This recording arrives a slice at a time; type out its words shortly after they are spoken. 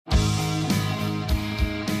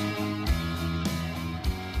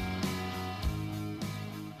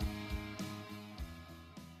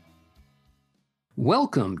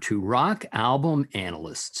Welcome to Rock Album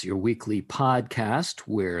Analysts, your weekly podcast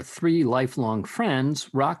where three lifelong friends,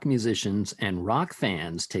 rock musicians, and rock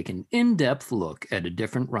fans take an in-depth look at a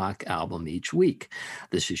different rock album each week.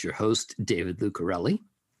 This is your host, David Lucarelli.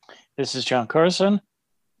 This is John Carson.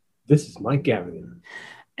 This is Mike Gavin.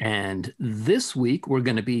 And this week, we're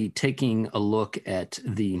going to be taking a look at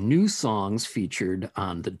the new songs featured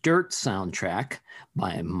on the Dirt soundtrack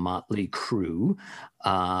by Motley Crue.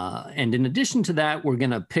 And in addition to that, we're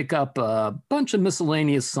going to pick up a bunch of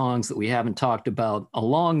miscellaneous songs that we haven't talked about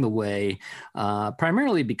along the way,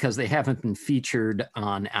 primarily because they haven't been featured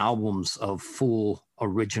on albums of full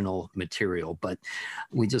original material. But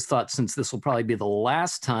we just thought, since this will probably be the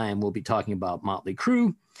last time we'll be talking about Motley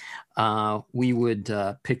Crue, we would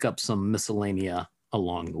pick up some miscellanea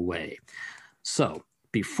along the way. So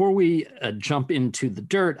before we jump into the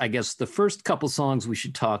Dirt, I guess the first couple songs we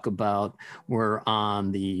should talk about were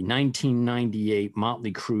on the 1998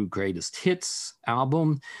 Motley Crue Greatest Hits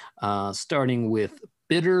album, starting with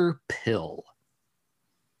Bitter Pill.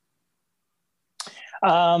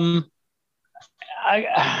 I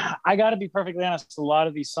got to be perfectly honest, a lot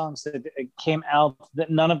of these songs that came out, that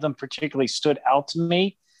none of them particularly stood out to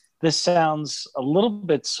me. This sounds a little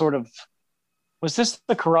bit sort of, was this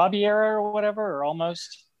the Corabi era or whatever, or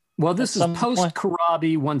almost? Well, this is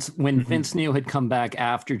post-Corabi, when Vince Neil had come back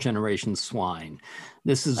after Generation Swine.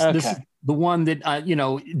 This is the one that,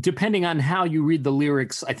 depending on how you read the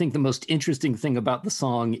lyrics, I think the most interesting thing about the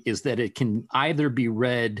song is that it can either be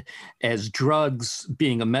read as drugs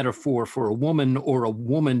being a metaphor for a woman or a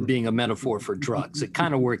woman being a metaphor for drugs. It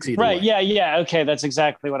kind of works either way. Right, yeah. Okay, that's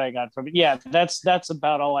exactly what I got from it. Yeah, that's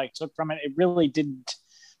about all I took from it. It really didn't,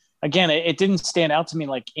 again, it didn't stand out to me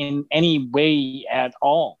like in any way at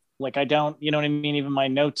all. Like I don't, you know what I mean? Even my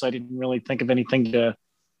notes, I didn't really think of anything to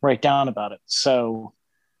write down about it. So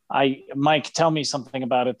Mike, tell me something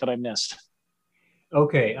about it that I missed.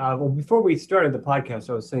 Okay. Well, before we started the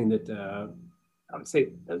podcast, I was saying that I would say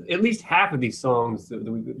at least half of these songs that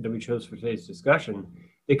we chose for today's discussion,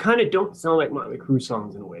 they kind of don't sound like Motley Crue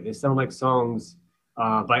songs in a way. They sound like songs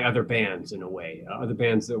by other bands in a way, other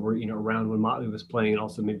bands that were, around when Motley was playing, and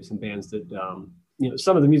also maybe some bands that,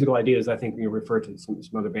 some of the musical ideas, I think, refer to some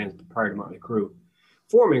other bands prior to Motley Crue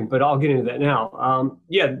forming, but I'll get into that now.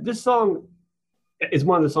 This song is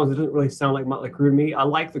one of the songs that doesn't really sound like Motley Crue to me. I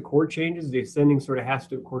like the chord changes. The ascending sort of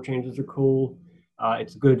half-step chord changes are cool.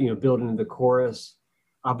 It's good, built into the chorus.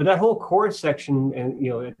 But that whole chorus section, and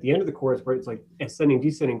at the end of the chorus where it's like ascending,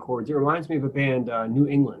 descending chords, it reminds me of a band, New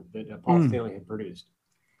England, that Paul Stanley had produced.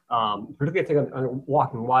 Particularly, I think on a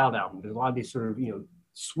Walking Wild album, there's a lot of these sort of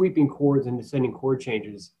sweeping chords and descending chord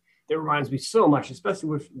changes. That reminds me so much, especially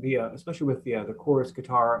with the chorus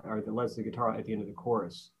guitar, or the Leslie guitar at the end of the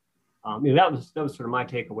chorus. That was sort of my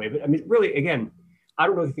takeaway. But I mean, really, again, I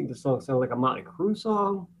don't really think the song sounds like a Motley Crue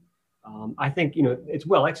song. I think it's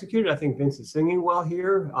well executed. I think Vince is singing well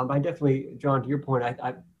here. I definitely, John, to your point,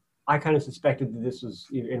 I kind of suspected that this was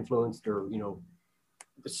either influenced or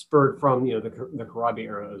spurred from the Corabi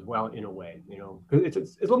era as well in a way. Because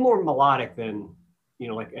it's a little more melodic than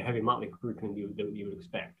like a heavy Motley Crue tune you would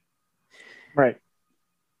expect. Right.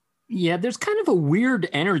 Yeah, there's kind of a weird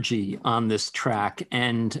energy on this track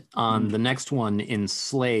and on the next one,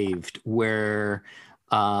 Enslaved, where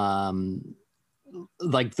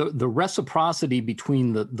like the reciprocity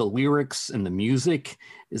between the lyrics and the music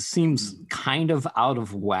seems kind of out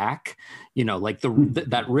of whack. Like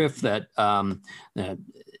that riff that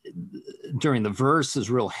during the verse is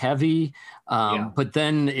real heavy, but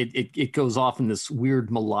then it goes off in this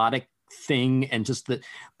weird melodic thing, and just that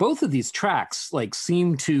both of these tracks like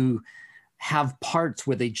seem to have parts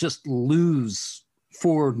where they just lose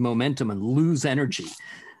forward momentum and lose energy.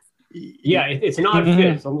 Yeah, it's an odd fit.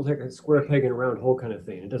 It's almost like a square peg in a round hole kind of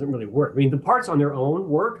thing. It doesn't really work. I mean, the parts on their own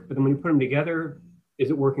work, but then when you put them together, is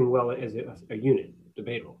it working well as a unit?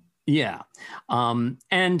 Debatable. Yeah.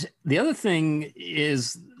 And the other thing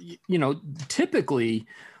is, typically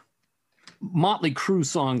Motley Crue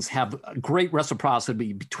songs have a great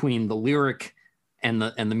reciprocity between the lyric and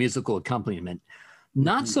the musical accompaniment.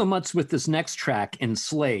 Not so much with this next track,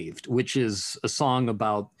 Enslaved, which is a song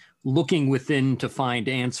about looking within to find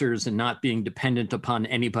answers and not being dependent upon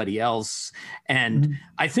anybody else. And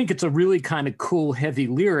I think it's a really kind of cool, heavy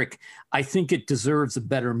lyric. I think it deserves a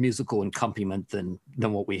better musical accompaniment than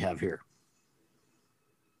what we have here.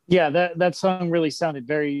 Yeah, that song really sounded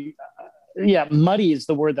very, muddy is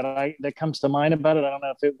the word that comes to mind about it. I don't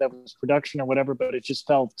know if that was production or whatever, but it just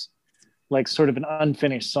felt like sort of an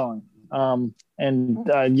unfinished song.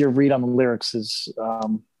 And your read on the lyrics is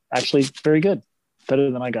actually very good.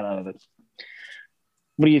 Better than I got out of it.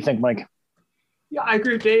 What do you think, Mike? Yeah, I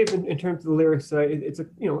agree with Dave in terms of the lyrics. It's a,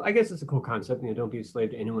 I guess it's a cool concept. Don't be a slave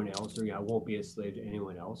to anyone else, or I won't be a slave to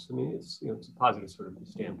anyone else. I mean, it's it's a positive sort of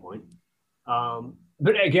standpoint.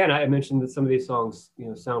 But again, I mentioned that some of these songs,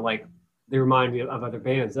 sound like they remind me of other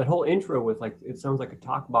bands. That whole intro with it sounds like a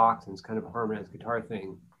talk box and it's kind of a harmonized guitar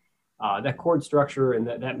thing. That chord structure and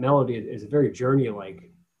that melody is a very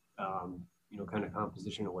Journey-like, kind of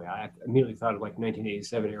composition in a way. I immediately thought of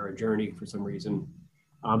 1987 era Journey for some reason.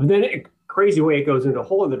 But then crazy way it goes into a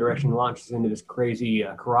whole other direction, launches into this crazy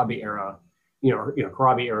Corabi era,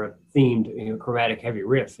 Corabi era themed, chromatic heavy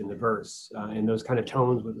riff in the verse, and those kind of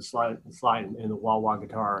tones with the slide and the wah-wah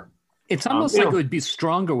guitar. It's almost like it would be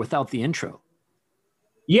stronger without the intro.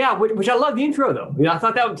 Yeah, which I love the intro though. I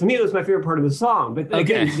thought that, to me, that was my favorite part of the song. But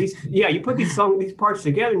again, you put these parts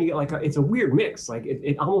together and you get it's a weird mix.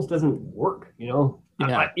 It almost doesn't work, Yeah.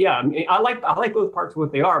 I like both parts of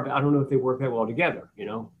what they are, but I don't know if they work that well together,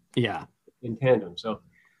 Yeah. In tandem. So,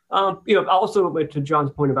 also to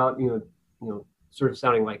John's point about, sort of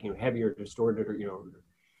sounding like, heavier, distorted, or,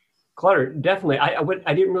 cluttered. Definitely.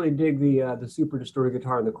 I didn't really dig the super distorted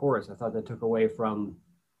guitar in the chorus. I thought that took away from,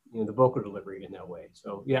 the vocal delivery in that way.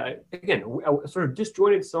 So yeah, again, a sort of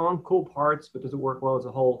disjointed song, cool parts, but does it work well as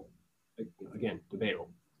a whole? Again, debatable.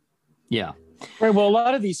 Yeah. Right. Well, a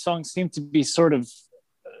lot of these songs seem to be sort of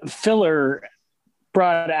filler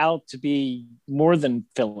brought out to be more than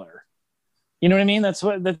filler. You know what I mean?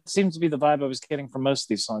 That seems to be the vibe I was getting from most of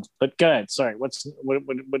these songs. But go ahead. Sorry. What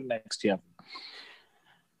next do you have?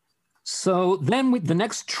 So then the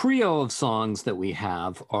next trio of songs that we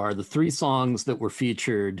have are the 3 songs that were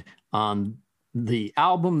featured on the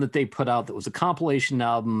album that they put out that was a compilation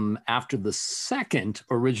album after the second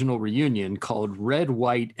original reunion called Red,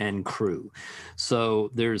 White, and Crew. So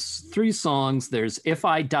there's 3 songs. There's If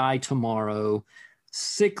I Die Tomorrow,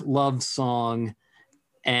 Sick Love Song,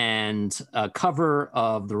 and a cover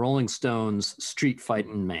of the Rolling Stones' Street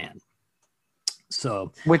Fightin' Man.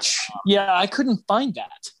 So, I couldn't find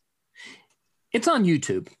that. It's on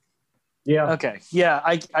YouTube. Yeah. Okay. Yeah,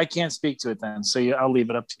 I can't speak to it then. So I'll leave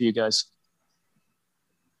it up to you guys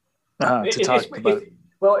to talk about it.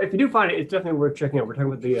 Well, if you do find it, it's definitely worth checking out. We're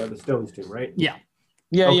talking about the Stones tune, right? Yeah.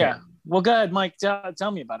 Yeah, okay. Yeah. Well, go ahead, Mike.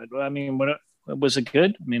 Tell me about it. I mean, was it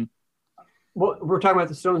good? I mean, well, we're talking about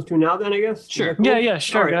the Stones tune now, then, I guess. Sure. Cool? Yeah.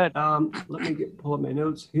 Sure. Right. Go ahead. Let me pull up my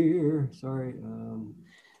notes here. Sorry.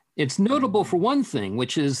 It's notable for one thing,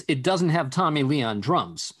 which is it doesn't have Tommy Lee on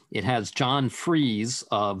drums. It has John Freese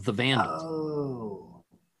of the Vandals. Oh,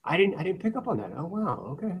 I didn't pick up on that. Oh, wow.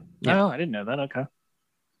 Okay. Yeah. Oh, I didn't know that. Okay.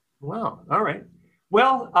 Wow. All right.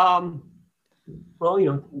 Well,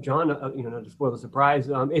 John, not to spoil the surprise,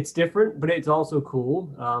 it's different, but it's also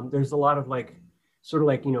cool. There's a lot of sort of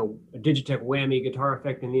a Digitech whammy guitar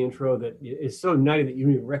effect in the intro that is so nutty that you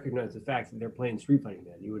don't even recognize the fact that they're playing Street Fighting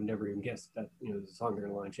Man. You would never even guess that, the song they're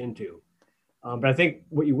going to launch into. But I think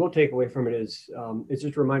what you will take away from it is it's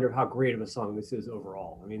just a reminder of how great of a song this is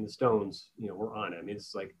overall. I mean, the Stones, were on it. I mean,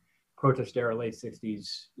 it's like protest era, late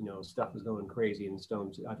 60s, stuff was going crazy, and the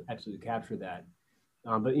Stones absolutely captured that.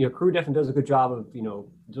 But Crew definitely does a good job of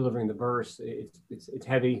delivering the verse. It's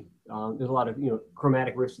heavy. There's a lot of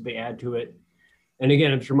chromatic riffs that they add to it. And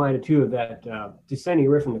again, I'm just reminded too of that descending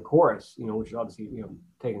riff in the chorus, which is obviously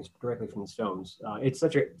taken directly from the Stones. It's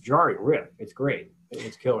such a jarring riff. It's great.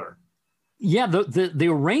 It's killer. Yeah, the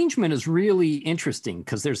arrangement is really interesting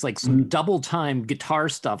because there's some double time guitar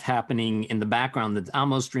stuff happening in the background that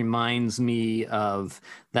almost reminds me of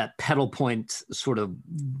that pedal point sort of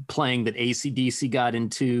playing that AC/DC got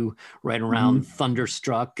into right around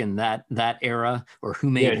Thunderstruck and that era, or Who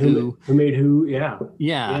Made Who. Who Made Who, yeah.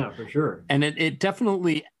 Yeah, for sure. And it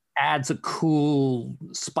definitely adds a cool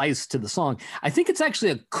spice to the song. I think it's actually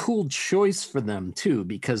a cool choice for them too,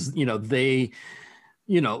 because the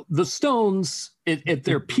Stones at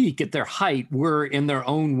their peak, at their height, were in their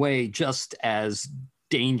own way just as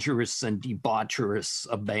dangerous and debaucherous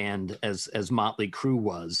a band as Motley Crue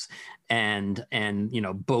was, and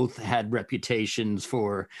both had reputations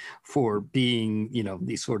for being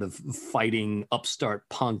these sort of fighting upstart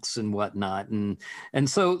punks and whatnot, and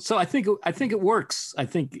so I think it works. I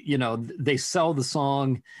think they sell the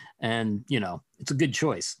song, and it's a good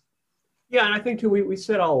choice. Yeah, and I think too, we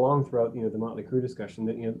said all along throughout the Motley Crue discussion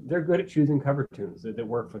that they're good at choosing cover tunes that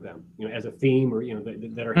work for them, as a theme, or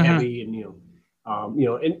that are heavy, and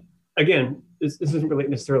and again, this isn't really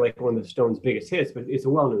necessarily one of the Stones' biggest hits, but it's a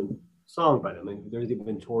well-known song by them. And there's even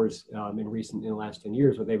been tours in the last 10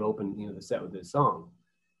 years where they've opened the set with this song.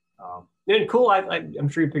 And cool, I'm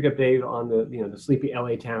sure you pick up, Dave, on the sleepy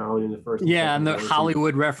LA town in the first. Yeah, and the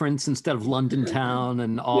Hollywood reference instead of London town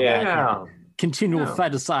and all that. Yeah. continual No.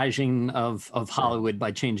 fetishizing of Hollywood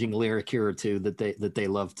by changing a lyric here or two that they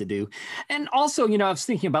love to do. And also, I was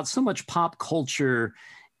thinking about so much pop culture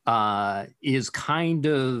is kind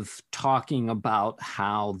of talking about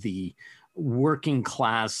how the working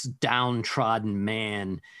class downtrodden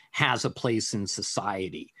man has a place in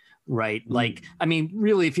society, right? Like, I mean,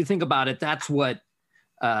 really, if you think about it, that's what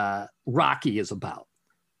Rocky is about.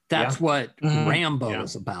 That's what Rambo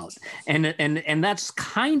is about, and that's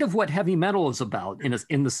kind of what heavy metal is about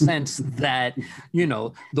in the sense that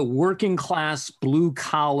the working class blue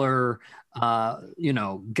collar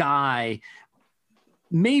guy.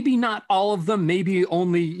 Maybe not all of them, maybe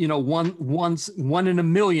only one in a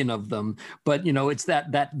million of them, but it's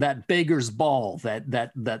that beggar's ball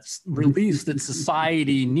that's release that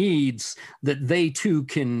society needs, that they too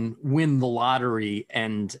can win the lottery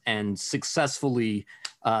and successfully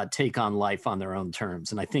take on life on their own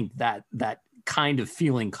terms. And I think that kind of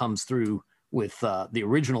feeling comes through with the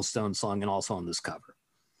original Stone song and also on this cover.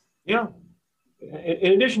 Yeah.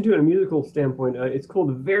 In addition to a musical standpoint, it's cool.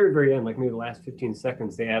 The very, very end, like maybe the last 15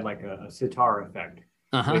 seconds, they add like a sitar effect,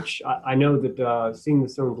 which I know that seeing the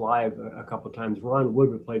Stones live a couple of times, Ron Wood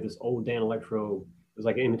would play this old Danelectro, it was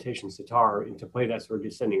like an imitation sitar, and to play that sort of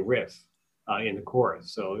descending riff in the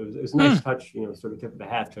chorus. So it was a nice touch, sort of tip of the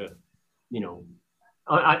hat to,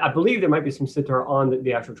 I believe there might be some sitar on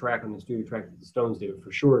the actual track, on the studio track that the Stones did, but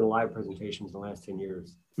for sure in live presentations in the last 10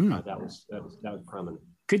 years, that was prominent.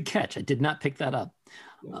 Good catch. I did not pick that up.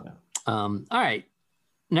 Yeah. All right.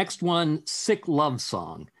 Next one, Sick Love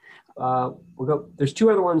Song. We'll go. There's two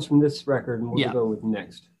other ones from this record, and we'll go with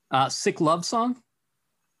next. Sick Love Song?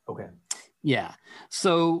 Okay. Yeah.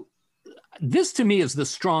 So this to me is the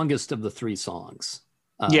strongest of the three songs.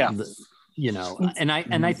 And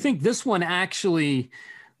I think this one actually,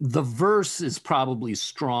 the verse is probably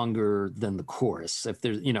stronger than the chorus. If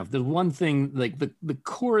there's one thing, like the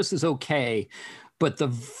chorus is okay, but the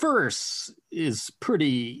verse is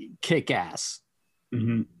pretty kick-ass.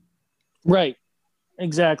 Mm-hmm. Right.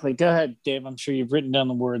 Exactly. Go ahead, Dave. I'm sure you've written down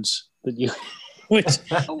the words that you...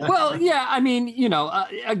 Well, yeah. I mean,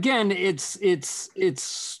 again, it's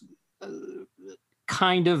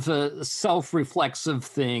kind of a self-reflexive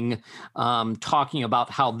thing, talking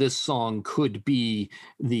about how this song could be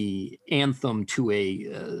the anthem to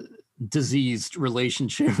a diseased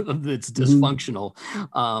relationship that's dysfunctional.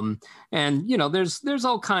 And there's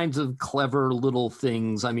all kinds of clever little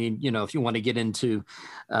things. I mean, if you want to get into,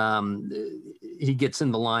 he gets in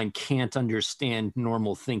the line, can't understand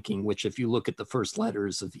normal thinking, which if you look at the first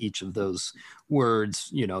letters of each of those words,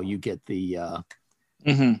 you get the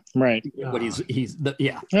right. What he's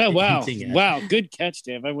Oh, wow. Good catch,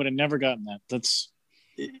 Dave. I would have never gotten that.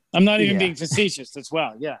 I'm not even being facetious. That's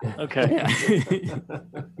wow. Yeah. Okay.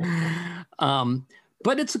 Yeah.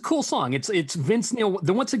 But it's a cool song. It's Vince Neil.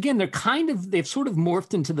 Once again, they've sort of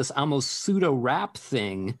morphed into this almost pseudo rap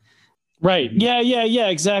thing. Right. Yeah.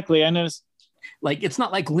 Exactly. I noticed. Like, it's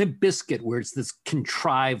not like Limp Bizkit where it's this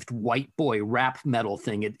contrived white boy rap metal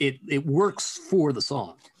thing. It works for the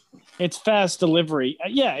song. It's fast delivery.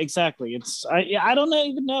 Yeah, exactly. I don't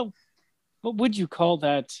even know. What would you call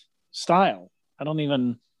that style? I don't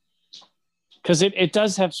even, because it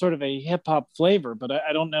does have sort of a hip hop flavor, but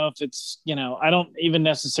I don't know if it's, I don't even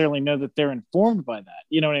necessarily know that they're informed by that.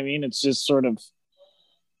 You know what I mean? It's just sort of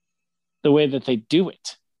the way that they do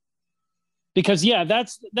it. Because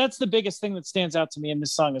that's the biggest thing that stands out to me in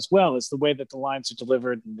this song as well, is the way that the lines are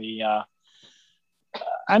delivered, and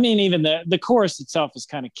even the chorus itself is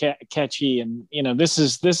kind of catchy, and this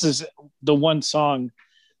is the one song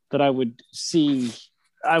that I would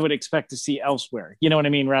expect to see elsewhere. You know what I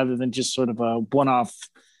mean? Rather than just sort of a one-off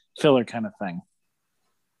filler kind of thing.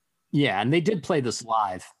 Yeah, and they did play this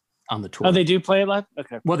live on the tour. Oh, they do play it live?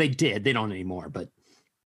 Okay. Well, they did. They don't anymore, but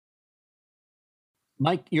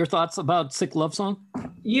Mike, your thoughts about Sick Love Song?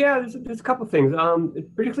 Yeah, there's a couple of things.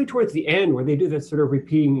 Particularly towards the end, where they do that sort of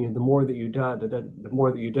repeating, the more that you do, the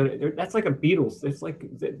more that you do it. That's like a Beatles. It's like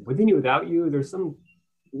Within You, Without You. There's some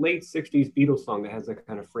late 60s Beatles song that has that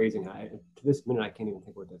kind of phrasing. To this minute, I can't even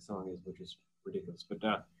think what that song is, which is ridiculous.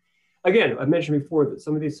 But again, I mentioned before that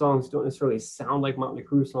some of these songs don't necessarily sound like Motley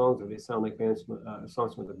Crue songs, or they sound like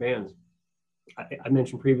songs from other bands. I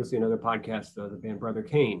mentioned previously in other podcasts the band Brother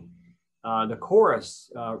Cane. The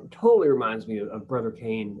chorus totally reminds me of Brother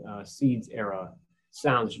Cane, Seeds era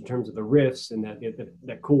sounds in terms of the riffs and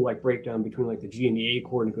that cool like breakdown between like the G and the A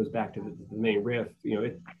chord, and it goes back to the main riff.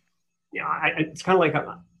 It's kind of like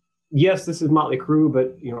yes, this is Motley Crue,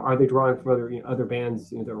 but are they drawing from other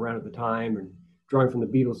bands that were around at the time, and drawing from the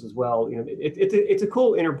Beatles as well? It's a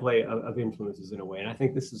cool interplay of influences in a way, and I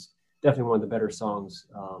think this is definitely one of the better songs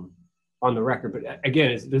on the record. But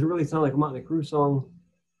again, does it really sound like a Motley Crue song?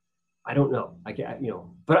 I don't know. I can't,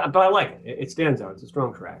 but I like it. It stands out. It's a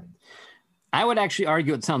strong track. I would actually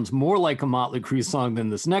argue it sounds more like a Motley Crue song than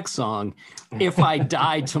this next song, If I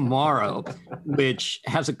Die Tomorrow, which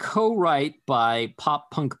has a co-write by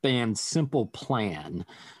pop punk band Simple Plan.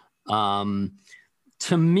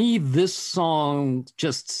 To me, this song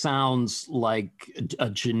just sounds like a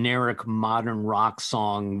generic modern rock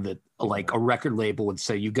song that like a record label would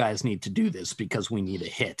say, you guys need to do this because we need a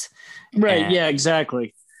hit. Right. Yeah,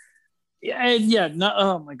 exactly. Yeah. No,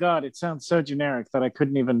 oh my God. It sounds so generic that I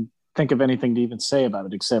couldn't even think of anything to even say about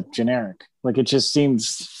it except generic. Like it just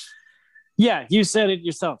seems, yeah, you said it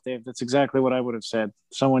yourself, Dave. That's exactly what I would have said.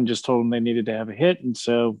 Someone just told them they needed to have a hit. And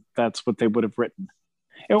so that's what they would have written.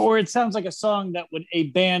 Or it sounds like a song that a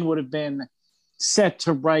band would have been set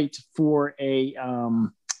to write for a,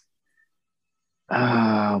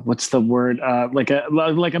 what's the word? Like a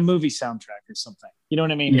movie soundtrack or something. You know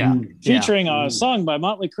what I mean? Yeah. Featuring a song by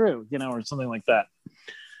Motley Crue, or something like that.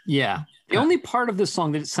 Yeah. The only part of this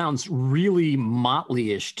song that sounds really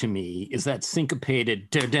Motley-ish to me is that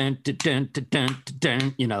syncopated dun, dun, dun, dun, dun,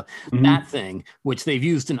 dun, that thing, which they've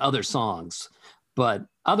used in other songs. But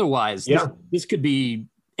otherwise, this could be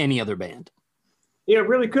any other band. Yeah, it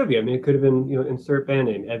really could be. I mean, it could have been, insert band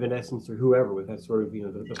name, Evanescence or whoever, with that sort of,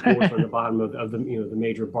 the fourth on the bottom of the, the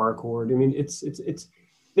major bar chord. I mean, it's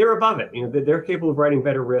they're above it. They're capable of writing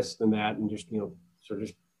better riffs than that, and just, they're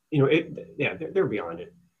beyond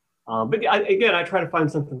it. But I try to find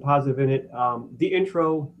something positive in it. The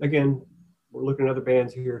intro, again, we're looking at other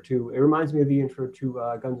bands here too. It reminds me of the intro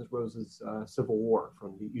to Guns N' Roses' Civil War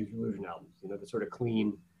from the Use Your Illusion albums. The sort of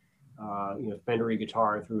clean, Fendery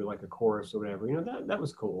guitar through like a chorus or whatever. That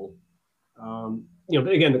was cool. But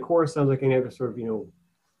again, the chorus sounds like any other sort of, if you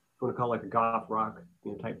want to call it like a goth rock,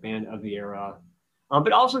 type band of the era.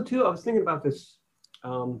 But also too, I was thinking about this.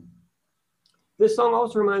 This song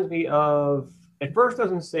also reminds me of, at first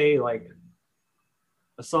doesn't say like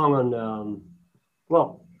a song on,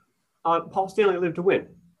 Paul Stanley Live to Win.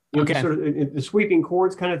 Okay. Sort of the sweeping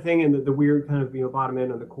chords kind of thing, and the weird kind of bottom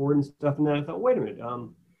end of the chord and stuff. And then I thought, wait a minute,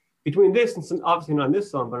 between this and some, obviously not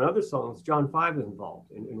this song, but other songs, John Five is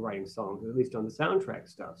involved in writing songs, at least on the soundtrack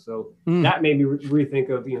stuff. So that made me rethink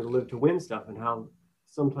of the Live to Win stuff, and how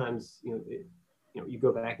sometimes you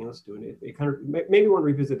go back and listen to it. It kind of made me want to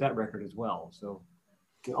revisit that record as well. So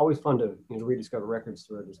always fun to rediscover records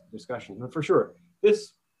through our discussions. But for sure,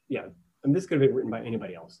 this this could have been written by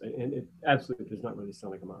anybody else, and it absolutely does not really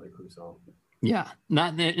sound like a Motley Crue song. Yeah,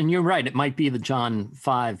 and you're right. It might be the John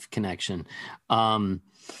Five connection.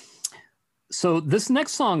 So this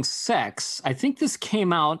next song, Sex, I think this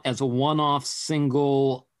came out as a one-off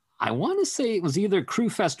single. I want to say it was either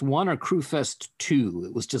Crewfest 1 or Crewfest 2.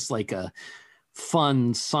 It was just like a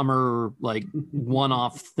fun summer, like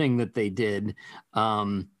one-off thing that they did.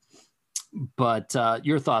 But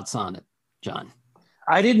your thoughts on it, John?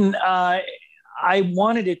 I didn't. I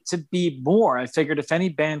wanted it to be more. I figured if any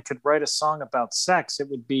band could write a song about sex, it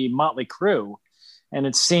would be Motley Crue. And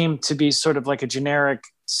it seemed to be sort of like a generic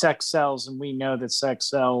sex sells, and we know that sex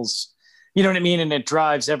sells, you know what I mean? And it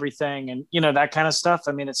drives everything, and, that kind of stuff.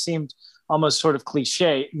 I mean, it seemed almost sort of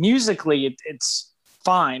cliche. Musically, it's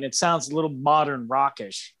fine. It sounds a little modern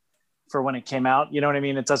rockish for when it came out. You know what I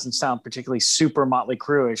mean? It doesn't sound particularly super Motley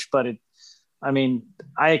Crue-ish, but I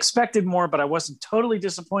expected more, but I wasn't totally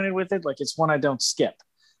disappointed with it. Like, it's one I don't skip.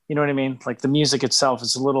 You know what I mean? Like, the music itself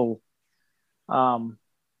is a little of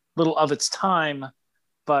its time,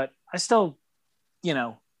 but I still,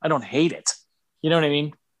 I don't hate it. You know what I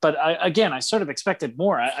mean? But I sort of expected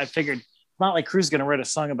more. I figured Motley Crue's going to write a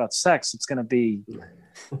song about sex. It's going to be,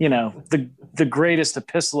 the greatest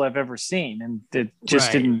epistle I've ever seen. And it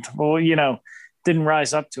just didn't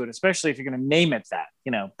rise up to it, especially if you're going to name it that,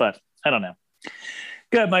 but I don't know.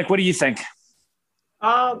 Go ahead, Mike. What do you think?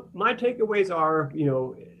 My takeaways are,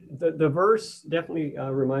 the verse definitely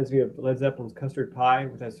reminds me of Led Zeppelin's Custard Pie,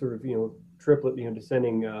 with that sort of, triplet,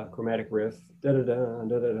 descending chromatic riff. Da da da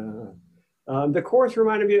da da da. The chorus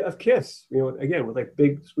reminded me of Kiss, again with like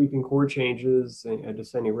big sweeping chord changes and a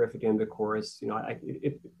descending riff at the end of the chorus. I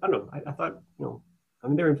don't know. I thought,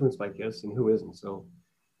 they're influenced by Kiss, and who isn't? So,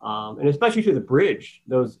 and especially to the bridge,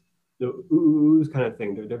 the oohs kind of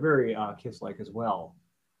thing. They're very Kiss-like as well.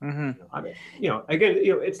 Mm-hmm. Again,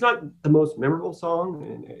 it's not the most memorable song,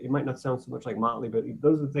 and it might not sound so much like Motley, but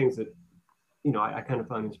those are the things that, I kind of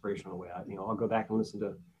found inspirational way. I'll go back and listen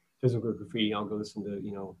to Physical Graffiti. I'll go listen to,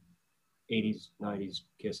 80s, 90s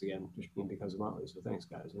Kiss again, just because of Motley. So thanks,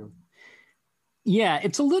 guys. Yeah,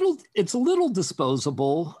 it's a little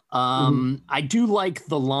disposable. I do like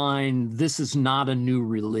the line, "This is not a new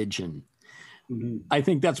religion." I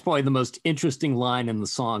think that's probably the most interesting line in the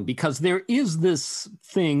song, because there is this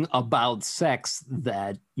thing about sex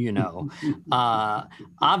that,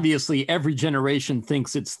 obviously every generation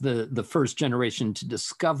thinks it's the first generation to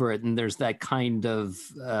discover it. And there's that kind of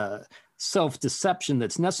self-deception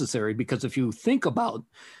that's necessary, because if you think about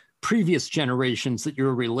previous generations that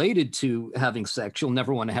you're related to having sex, you'll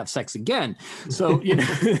never want to have sex again. So,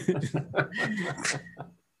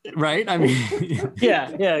 right? I mean,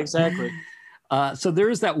 yeah, exactly. So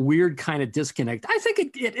there is that weird kind of disconnect. I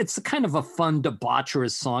think it's a kind of a fun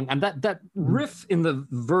debaucherous song, and that riff in the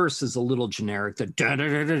verse is a little generic, the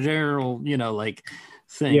like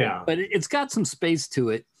thing. Yeah. But it's got some space to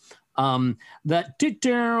it. That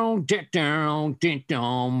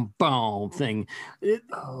boom thing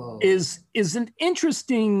is an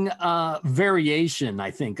interesting variation,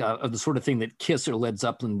 I think, of the sort of thing that Kiss or Led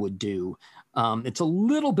Zeppelin would do. It's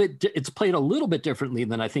played a little bit differently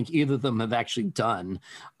than I think either of them have actually done.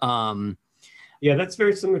 Yeah, that's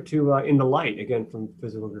very similar to In the Light, again, from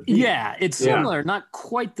Physical Graffiti. Yeah, it's similar, not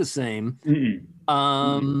quite the same.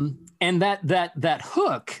 And that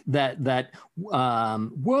hook, that whoa,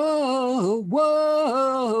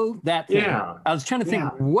 that thing. Yeah. I was trying to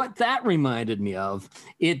think what that reminded me of.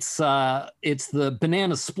 It's the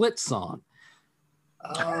Banana Split song.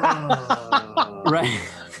 Oh. Right.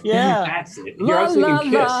 Yeah. That's it. I was thinking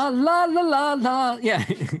Kiss. La, la, la, la, la. Yeah.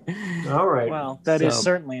 All right. Well, that is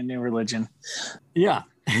certainly a new religion. Yeah.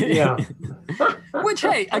 Yeah. Which,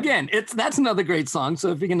 hey, again, that's another great song. So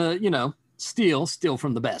if you're gonna, steal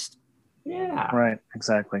from the best. Yeah. Right.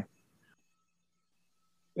 Exactly.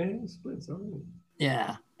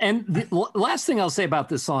 Yeah. And the last thing I'll say about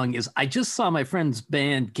this song is I just saw my friend's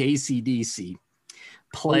band Gay-C-D-C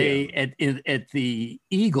play at the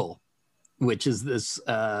Eagle, which is this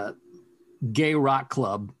gay rock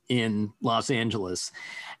club in Los Angeles.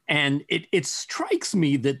 And it strikes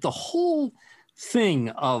me that the whole thing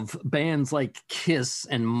of bands like Kiss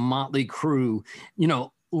and Motley Crue,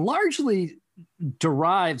 largely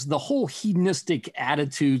derives the whole hedonistic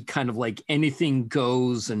attitude, kind of like anything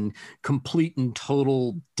goes and complete and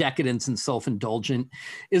total decadence and self-indulgent,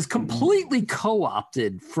 is completely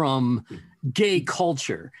co-opted from gay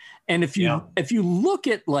culture. And if you look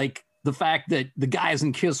at like the fact that the guys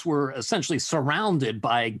in Kiss were essentially surrounded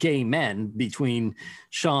by gay men, between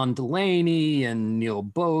Sean Delaney and Neil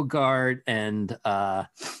Bogart and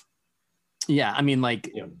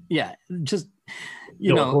just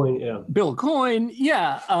Bill Coyne.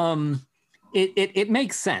 It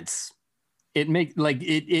makes sense.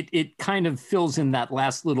 It kind of fills in that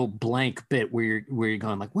last little blank bit where you're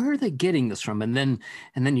going like, where are they getting this from? And then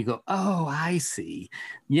you go, oh, I see.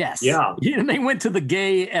 Yes. Yeah. And they went to the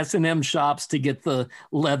gay S&M shops to get the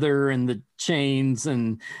leather and the chains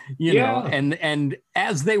and and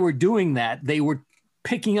as they were doing that, they were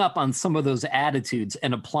picking up on some of those attitudes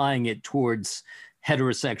and applying it towards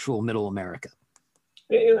heterosexual middle America.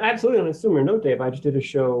 Absolutely. On a similar note, Dave, I just did a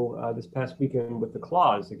show this past weekend with the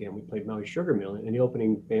Claws. Again, we played Melly Sugar Mill, and the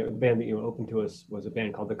opening band that opened to us was a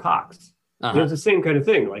band called the Cocks. Uh-huh. It was the same kind of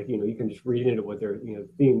thing. Like, you can just read into what their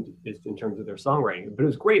theme is in terms of their songwriting. But it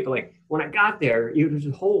was great. But like when I got there, it was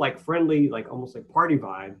this whole like friendly, like almost like party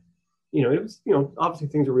vibe. It was obviously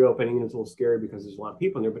things are reopening, and it's a little scary because there's a lot of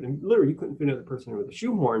people in there. But literally, you couldn't fit another person with a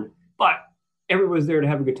shoehorn. But everyone was there to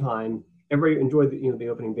have a good time. Everybody enjoyed the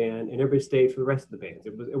opening band, and everybody stayed for the rest of the bands.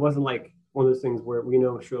 It wasn't like one of those things where we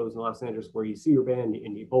know shows in Los Angeles where you see your band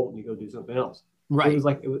and you bolt and you go do something else. Right. It was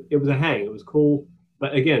like it was a hang. It was cool,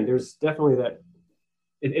 but again, there's definitely that.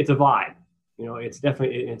 It's a vibe. It's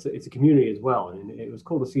definitely it's a community as well, and it was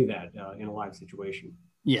cool to see that in a live situation.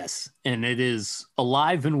 Yes, and it is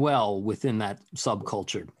alive and well within that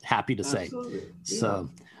subculture. Happy to say. Absolutely. Yeah. So,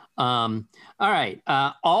 all right,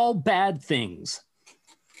 All Bad Things.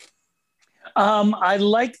 I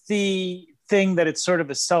like the thing that it's sort of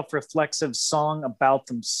a self-reflexive song about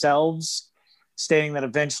themselves, stating that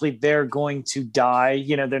eventually they're going to die,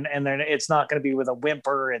 it's not going to be with a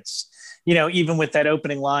whimper. It's, even with that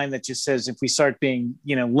opening line that just says, if we start being,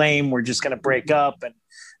 lame, we're just going to break up and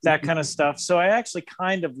that kind of stuff. So I actually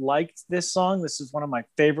kind of liked this song. This is one of my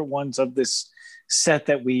favorite ones of this set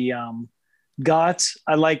that we got.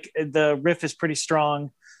 I like the riff is pretty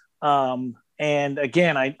strong. And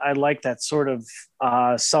again, I like that sort of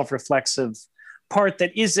self-reflexive part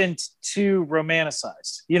that isn't too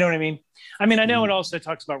romanticized. You know what I mean? I know it also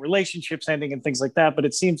talks about relationships ending and things like that, but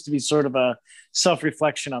it seems to be sort of a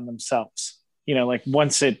self-reflection on themselves. Like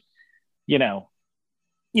once it, they're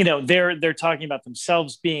talking about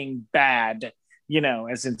themselves being bad,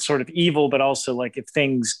 as in sort of evil, but also like if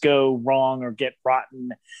things go wrong or get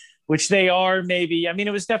rotten, which they are maybe. I mean,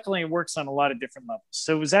 it was definitely, it works on a lot of different levels.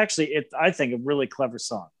 So it was actually, I think, a really clever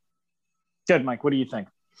song. Good, Mike. What do you think?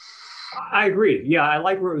 I agree. Yeah, I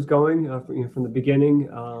like where it was going from the beginning.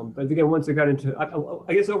 But again, once it got into,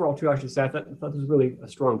 I guess overall too, I should say, I thought this was really a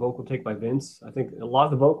strong vocal take by Vince. I think a lot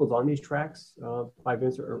of the vocals on these tracks by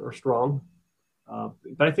Vince are strong.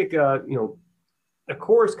 But I think, the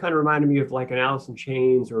chorus kind of reminded me of like an Alice in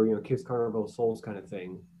Chains or, Kiss Carnival of Souls kind of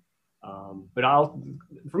thing. But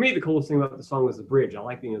for me, the coolest thing about the song was the bridge. I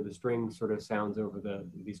like, the string sort of sounds over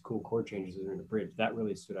these cool chord changes in the bridge. That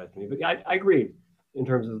really stood out to me. But yeah, I agree. In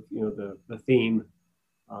terms of the theme,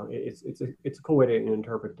 it's a cool way to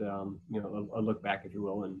interpret a look back, if you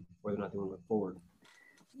will, and whether or not they want to look forward.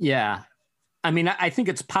 Yeah, I mean, I think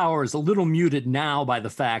its power is a little muted now by the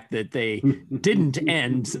fact that they didn't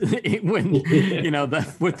end when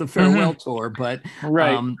with the farewell tour, but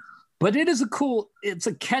right. But it's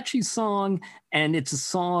a catchy song, and it's a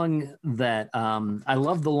song that I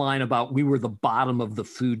love the line about we were the bottom of the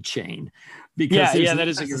food chain, because that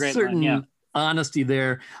is a great line. Yeah. Honesty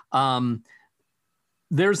there.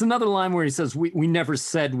 There's another line where he says, we never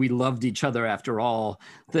said we loved each other after all,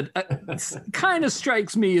 that kind of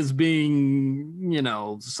strikes me as being,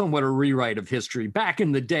 somewhat a rewrite of history. Back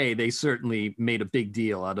in the day, they certainly made a big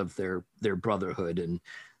deal out of their brotherhood, and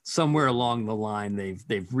somewhere along the line,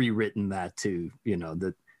 they've rewritten that to,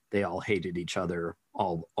 that they all hated each other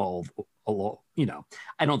all.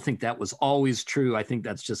 I don't think that was always true. I think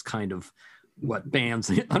that's just kind of what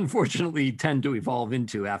bands unfortunately tend to evolve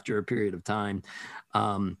into after a period of time,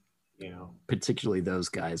 particularly those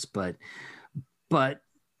guys. But I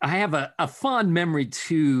have a fond memory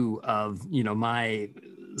too of, my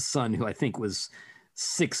son, who I think was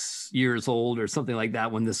 6 years old or something like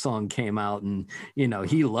that when this song came out, and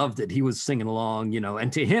he loved it. He was singing along,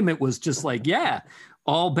 and to him it was just like, yeah,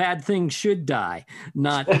 all bad things should die,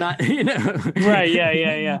 not right.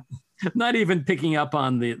 Yeah. Not even picking up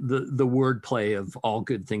on the wordplay of all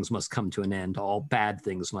good things must come to an end, all bad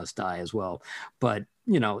things must die as well. But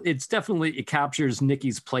it's definitely, it captures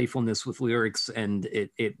Nicky's playfulness with lyrics, and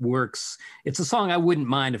it works. It's a song I wouldn't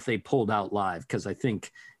mind if they pulled out live, because I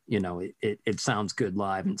think it sounds good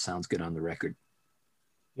live and sounds good on the record.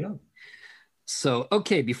 Yeah. So,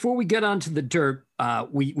 okay, before we get on to the dirt,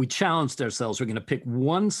 we challenged ourselves. We're going to pick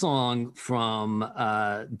one song from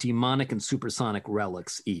Demonic and Supersonic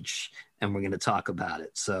Relics each, and we're going to talk about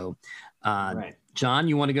it. So, right. John,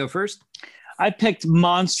 you want to go first? I picked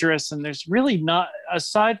Monstrous, and there's really not,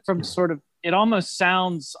 aside from sort of, it almost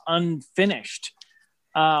sounds unfinished,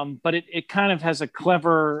 but it kind of has a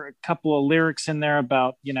clever couple of lyrics in there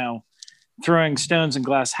about, throwing stones in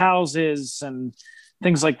glass houses and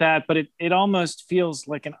things like that, but it almost feels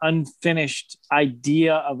like an unfinished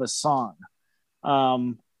idea of a song.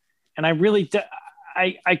 And I really,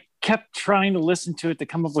 I kept trying to listen to it to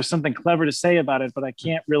come up with something clever to say about it, but I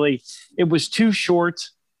can't really, it was too short.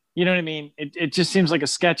 You know what I mean? It just seems like a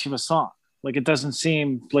sketch of a song. Like, it doesn't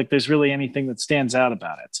seem like there's really anything that stands out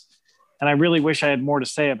about it. And I really wish I had more to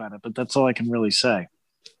say about it, but that's all I can really say.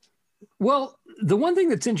 Well, the one thing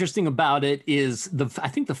that's interesting about it is I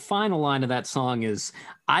think the final line of that song is,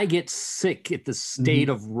 I get sick at the state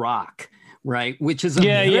of rock, right? Which is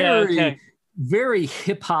a very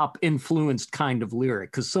hip hop influenced kind of lyric,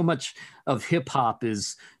 because so much of hip hop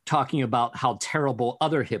is talking about how terrible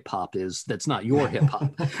other hip hop is. That's not your hip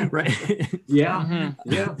hop, right? Yeah.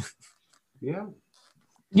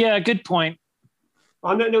 Yeah. Good point.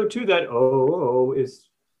 On that note too, that is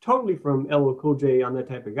totally from LL Cool J, I'm That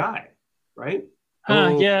Type of Guy, right?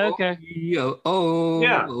 Yeah, okay.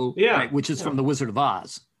 Right, which is from The Wizard of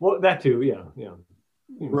Oz. Well, that too, yeah.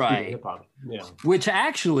 Right. Hip-hop. Yeah. Which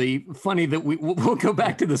actually, funny that we'll go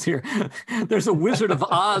back to this here. There's a Wizard of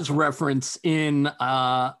Oz reference in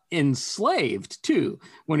Enslaved too,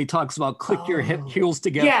 when he talks about click your heels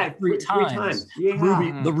together three times.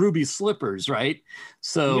 Yeah. The ruby slippers, right?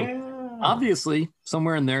 So obviously,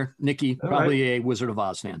 somewhere in there, Nicky, probably a Wizard of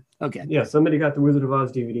Oz fan. Okay. Yeah, somebody got the Wizard of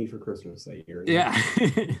Oz DVD for Christmas that year. Yeah.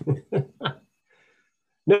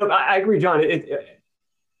 No, I agree, John.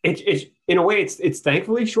 It's in a way, it's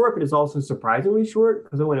thankfully short, but it's also surprisingly short,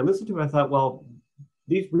 because when I listened to it, I thought, well,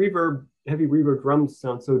 these heavy reverb drums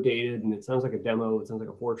sound so dated, and it sounds like a demo. It sounds like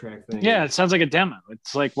a 4-track thing. Yeah, it sounds like a demo.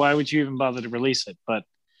 It's like, why would you even bother to release it? But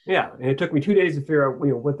yeah, and it took me 2 days to figure out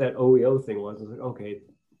what that OEO thing was. I was like, okay,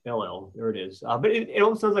 LL, there it is. But it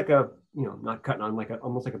almost sounds like not cutting on,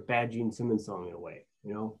 almost like a bad Gene Simmons song in a way,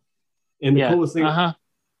 And the coolest thing.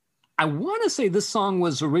 I want to say this song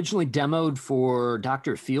was originally demoed for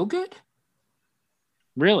Dr. Feelgood.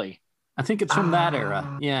 Really? I think it's from that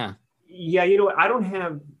era. Yeah. Yeah, I don't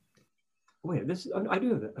have Wait, this I do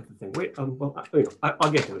have the thing. Wait, well,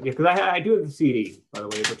 I'll get to it. Yeah, because I do have the CD, by the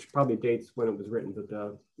way, which probably dates when it was written, but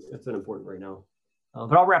it's unimportant right now.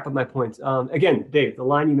 But I'll wrap up my points. Again, Dave, the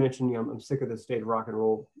line you mentioned, I'm sick of the state of rock and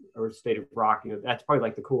roll or state of rock. That's probably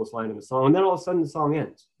like the coolest line in the song. And then all of a sudden the song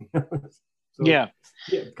ends. So, yeah,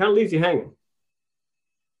 it kind of leaves you hanging.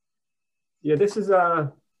 Yeah, this is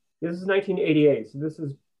 1988. So this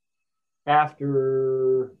is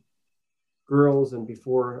after Girls and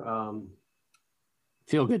before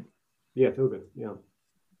Feel Good. Yeah, Feel Good. Yeah.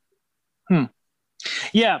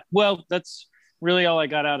 Yeah. Well, that's really all I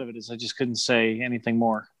got out of it. Is I just couldn't say anything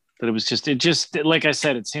more. That it just like I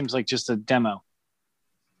said, it seems like just a demo.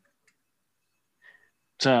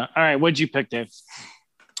 So, all right, what'd you pick, Dave?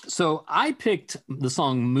 So I picked the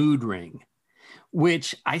song Mood Ring,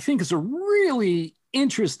 which I think is a really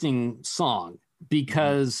interesting song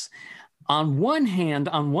because on one hand,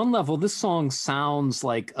 on one level, this song sounds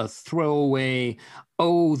like a throwaway,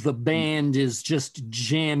 oh, the band is just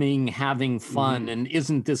jamming, having fun, and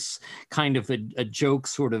isn't this kind of a joke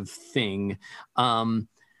sort of thing?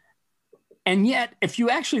 And yet, if you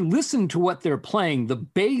actually listen to what they're playing, the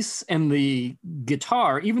bass and the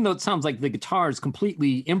guitar, even though it sounds like the guitar is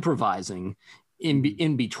completely improvising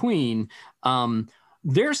in between,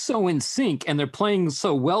 they're so in sync and they're playing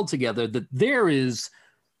so well together that there is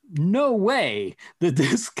no way that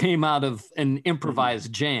this came out of an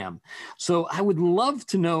improvised jam. So I would love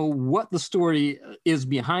to know what the story is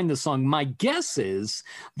behind the song. My guess is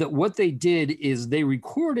that what they did is they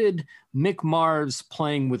recorded Mick Mars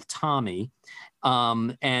playing with Tommy,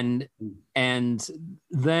 and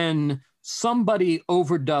then somebody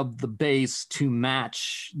overdubbed the bass to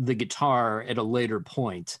match the guitar at a later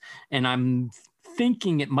point. And I'm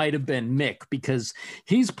thinking it might have been Mick because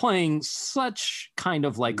he's playing such kind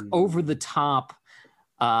of like over the top,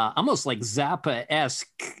 almost like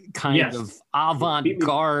Zappa-esque kind of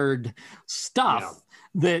avant-garde stuff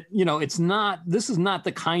that, this is not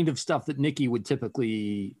the kind of stuff that Nicky would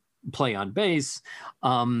typically play on bass.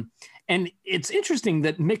 And it's interesting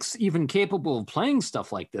that Mick's even capable of playing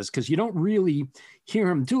stuff like this because you don't really hear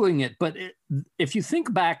him doing it. But if you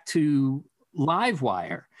think back to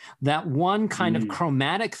Livewire, that one kind of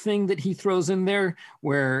chromatic thing that he throws in there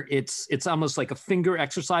where it's almost like a finger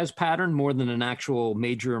exercise pattern more than an actual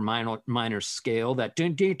major or minor scale, that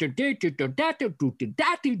that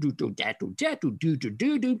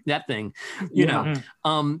thing,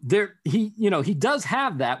 there he does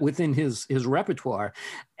have that within his repertoire.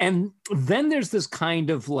 And then there's this kind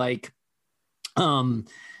of like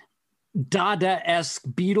Dada-esque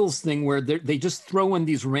Beatles thing where they just throw in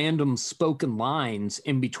these random spoken lines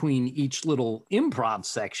in between each little improv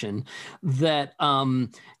section that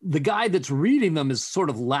the guy that's reading them is sort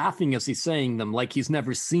of laughing as he's saying them like he's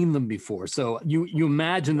never seen them before. So you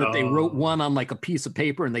imagine that they wrote one on like a piece of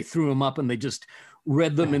paper and they threw them up and they just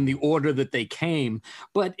read them in the order that they came.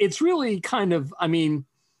 But it's really kind of, again,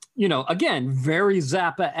 very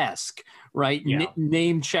Zappa-esque, right? Yeah.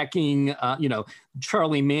 Name checking,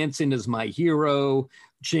 Charlie Manson is my hero.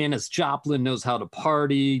 Janis Joplin knows how to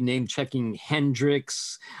party. Name checking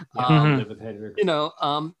Hendrix.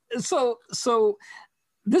 So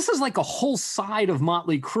this is like a whole side of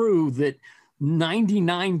Motley Crue that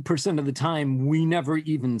 99% of the time we never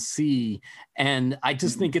even see. And I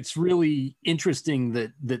just think it's really interesting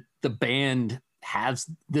that the band has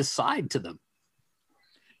this side to them.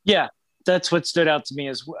 Yeah, that's what stood out to me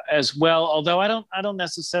as well. Although I don't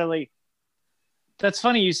necessarily. That's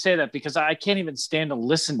funny you say that because I can't even stand to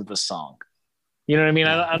listen to the song. You know what I mean?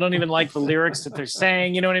 I don't even like the lyrics that they're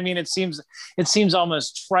saying. You know what I mean? It seems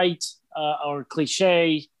almost trite or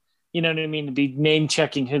cliche. You know what I mean? To be name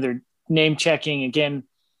checking who they're name checking again.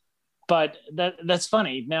 But that's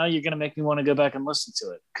funny. Now you're going to make me want to go back and listen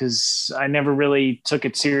to it because I never really took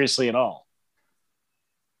it seriously at all.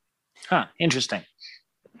 Huh? Interesting.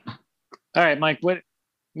 All right, Mike. What?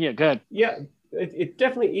 Yeah, good. Yeah, it's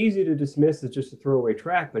definitely easy to dismiss as just a throwaway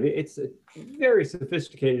track, but it's a very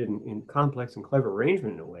sophisticated and complex and clever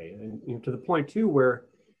arrangement in a way, and to the point too where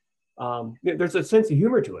there's a sense of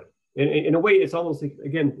humor to it. In a way, it's almost like,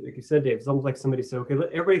 again, like you said, Dave, it's almost like somebody said, "Okay,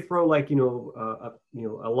 let everybody throw like a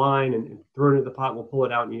line and throw it into the pot. And we'll pull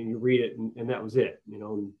it out, and you read it, and that was it."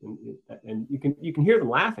 And you can hear them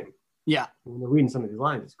laughing. Yeah, when they're reading some of these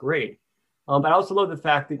lines, it's great. But I also love the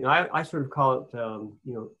fact that I sort of call it,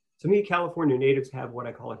 to me, California natives have what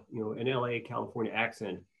I call an LA California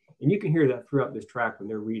accent, and you can hear that throughout this track when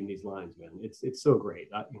they're reading these lines, man. It's so great.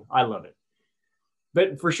 I love it.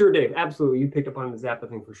 But for sure, Dave, absolutely, you picked up on the Zappa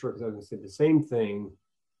thing for sure because I was going to say the same thing.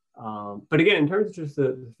 But again, in terms of just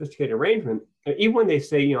the sophisticated arrangement, even when they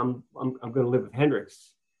say, I'm going to live with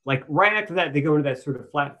Hendrix, like right after that, they go into that sort of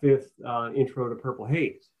flat fifth intro to Purple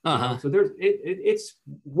Haze. Uh-huh. So it's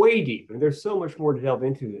way deep, and there's so much more to delve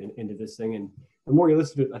into this thing. And the more you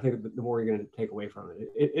listen to it, I think the more you're going to take away from it.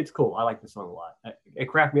 It's cool. I like the song a lot. It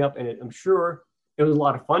cracked me up, and I'm sure it was a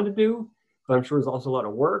lot of fun to do, but I'm sure it's also a lot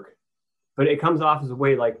of work. But it comes off as a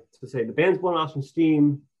way like to say the band's blowing off some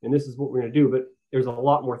steam, and this is what we're going to do. But there's a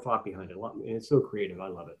lot more thought behind it. And it's so creative. I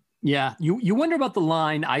love it. Yeah, you wonder about the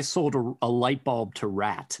line, "I sold a light bulb to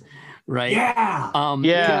Rat," right? Yeah.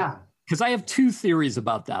 Yeah. Because I have two theories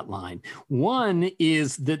about that line. One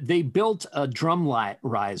is that they built a drum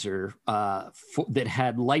riser that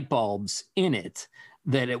had light bulbs in it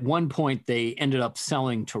that at one point they ended up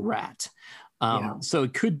selling to Rat. So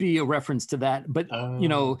it could be a reference to that. But,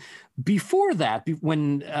 before that,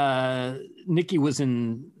 when Nicky was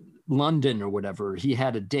in London or whatever, he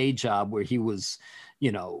had a day job where he was,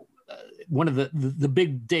 one of the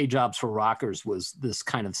big day jobs for rockers was this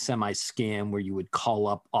kind of semi-scam where you would call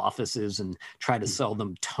up offices and try to sell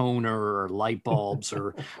them toner or light bulbs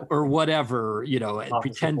or whatever,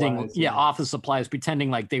 pretending, office supplies, pretending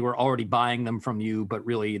like they were already buying them from you, but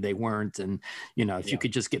really they weren't. And, if you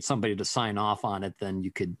could just get somebody to sign off on it, then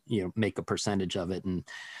you could, make a percentage of it. And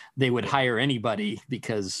they would hire anybody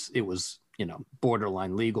because it was,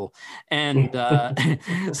 borderline legal. And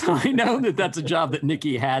so I know that that's a job that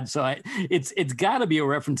Nicky had. So it's got to be a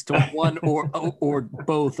reference to one or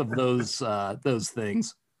both of those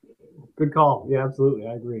things. Good call. Yeah, absolutely.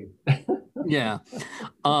 I agree. Yeah.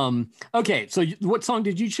 Okay. So what song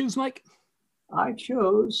did you choose, Mike? I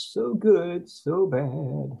chose So Good, So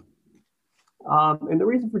Bad. And the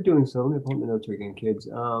reason for doing so, let me pull up the notes here again, kids.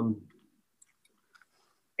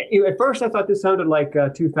 At first, I thought this sounded like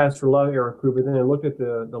Too Fast for Love era crew, but then I looked at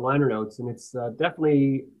the liner notes, and it's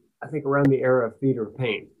definitely, I think, around the era of Theater of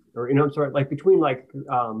Pain, or I'm sorry, like between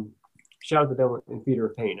Shout at the Devil and Theater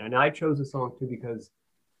of Pain. And I chose this song too because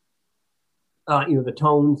the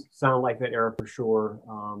tones sound like that era for sure.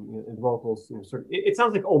 And the vocals, it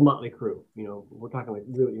sounds like old Motley Crue. We're talking like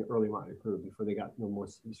really early Motley Crue before they got more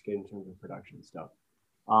sophisticated in terms of production and stuff.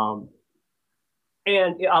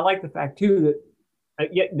 And I like the fact too that.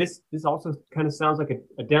 This also kind of sounds like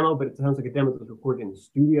a demo, but it sounds like a demo that was recorded in the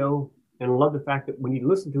studio. And I love the fact that when you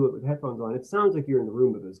listen to it with headphones on, it sounds like you're in the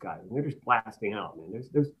room with those guys, and they're just blasting out, man.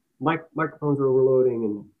 There's microphones are overloading,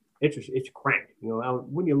 and it's cranked.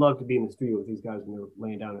 Wouldn't you love to be in the studio with these guys when they're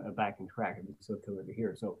laying down a backing track? It'd be so killer to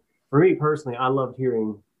hear. So for me personally, I loved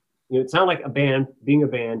hearing. It sounded like a band, being a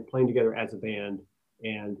band, playing together as a band,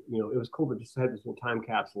 and it was cool to just have this little time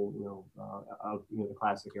capsule, of the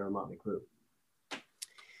classic era Motley Crue.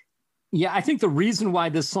 Yeah, I think the reason why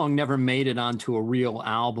this song never made it onto a real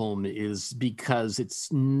album is because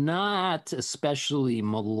it's not especially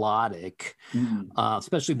melodic,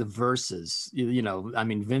 especially the verses.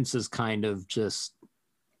 Vince is kind of just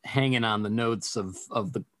hanging on the notes of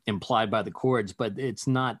the implied by the chords, but it's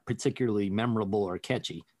not particularly memorable or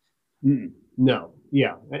catchy. No,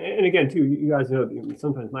 yeah, and again, too, you guys know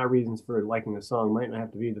sometimes my reasons for liking a song might not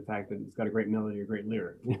have to be the fact that it's got a great melody or great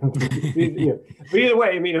lyric. But either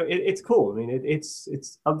way, it's cool.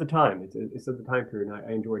 It's of the time. It's of the time period, and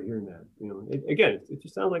I enjoyed hearing that. It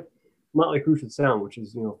just sounds like Motley Crue should sound, which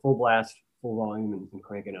is full blast, full volume, and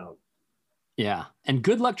cranking out. Yeah, and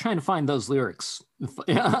good luck trying to find those lyrics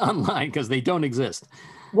online because they don't exist.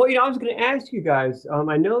 Well, I was going to ask you guys.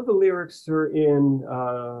 I know the lyrics are in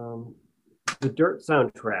the Dirt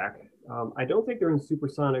soundtrack. I don't think they're in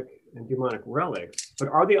Supersonic and Demonic Relics, but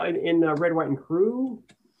are they in Red, White, and Crew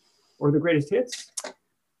or the Greatest Hits?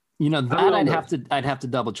 That I'd have to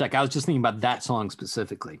double check. I was just thinking about that song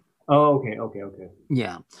specifically. Oh, okay.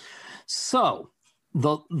 Yeah. So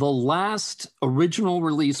the last original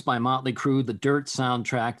release by Motley Crue, the Dirt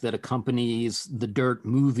soundtrack that accompanies the Dirt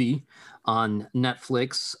movie on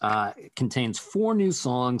Netflix, contains 4 new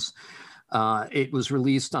songs. It was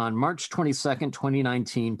released on March 22nd,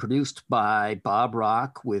 2019, produced by Bob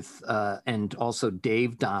Rock and also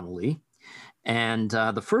Dave Donnelly. And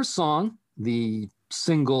the first song, the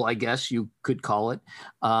single, I guess you could call it,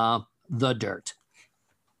 The Dirt.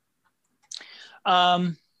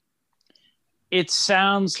 It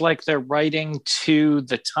sounds like they're writing to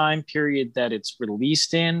the time period that it's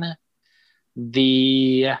released in.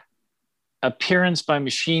 The appearance by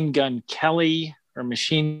Machine Gun Kelly, or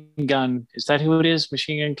Machine Gun, is that who it is?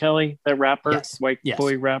 Machine Gun Kelly, that rapper? Yes. White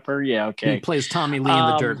boy rapper? Yeah, okay. He plays Tommy Lee in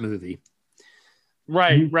the Dirt movie.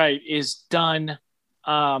 Right, is done.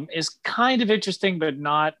 Is kind of interesting, but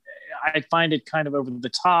not, I find it kind of over the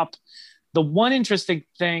top. The one interesting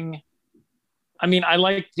thing, I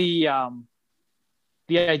like the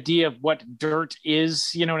idea of what dirt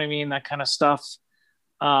is, you know what I mean? That kind of stuff.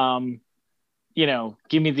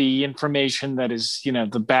 Give me the information that is,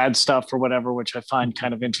 the bad stuff or whatever, which I find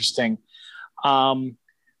kind of interesting.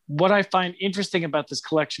 What I find interesting about this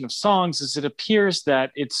collection of songs is it appears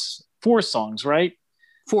that it's 4 songs, right?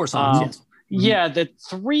 4 songs, yes. Yeah, that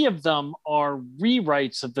 3 of them are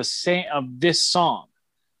rewrites of this song.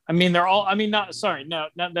 I mean, they're all. I mean, that's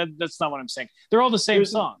not what I'm saying. They're all the same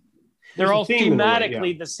song. They're all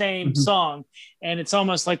thematically the same song, and it's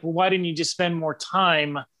almost like, well, why didn't you just spend more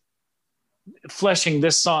time fleshing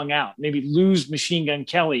this song out? Maybe lose Machine Gun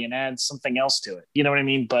Kelly and add something else to it. You know what I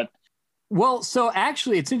mean? But well, so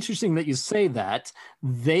actually, it's interesting that you say that.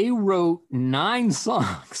 They wrote 9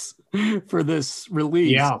 songs for this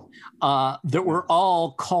release that were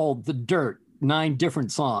all called The Dirt. 9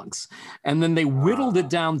 different songs, and then they whittled it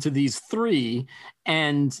down to these 3,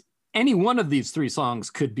 and any one of these 3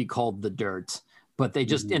 songs could be called The Dirt, but they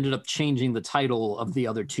just ended up changing the title of the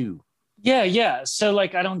other 2. Yeah. So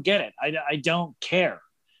like, I don't get it. I don't care.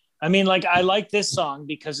 I mean, like, I like this song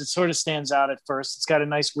because it sort of stands out at first. It's got a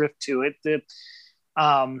nice riff to it.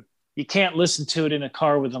 You can't listen to it in a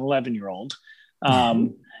car with an 11-year-old,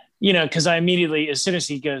 because I immediately, as soon as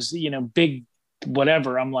he goes, big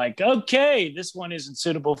whatever, I'm like, okay, this one isn't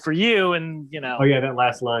suitable for you. And, oh yeah, that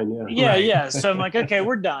last line. Yeah. So I'm like, okay,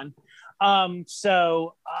 we're done.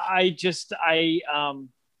 So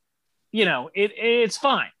it's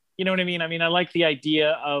fine. You know what I mean? I mean, I like the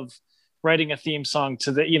idea of writing a theme song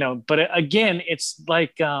to the, but again, it's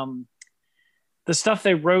like, the stuff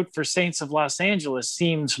they wrote for Saints of Los Angeles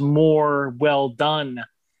seems more well done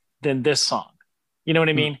than this song. You know what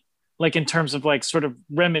I mean? Like, in terms of like sort of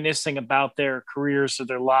reminiscing about their careers or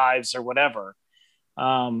their lives or whatever.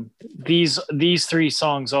 These 3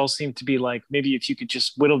 songs all seem to be like, maybe if you could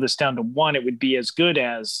just whittle this down to 1, it would be as good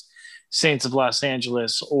as Saints of Los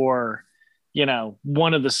Angeles, or,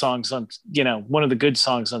 one of the songs on, one of the good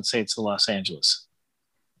songs on Saints of Los Angeles.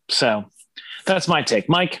 So that's my take.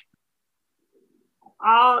 Mike?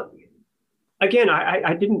 Again,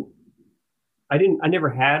 I never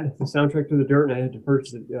had the soundtrack to The Dirt, and I had to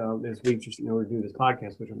purchase it this week just in order to do this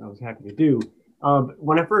podcast, which I was happy to do.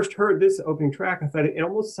 When I first heard this opening track, I thought it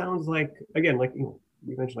almost sounds like, again, like you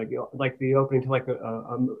mentioned, like the opening to like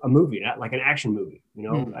a movie, not like an action movie.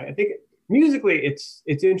 I think musically it's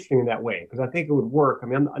interesting in that way, because I think it would work. I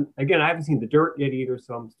mean, I haven't seen The Dirt yet either,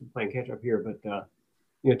 so I'm still playing catch up here. But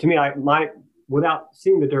to me, without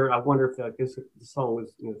seeing The Dirt, I wonder if this song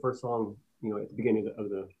was the first song at the beginning of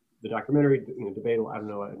the documentary, debatable. I don't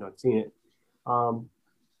know. I've not seen it.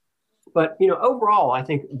 But overall, I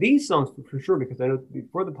think these songs for sure, because I know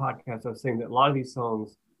before the podcast, I was saying that a lot of these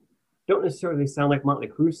songs don't necessarily sound like Motley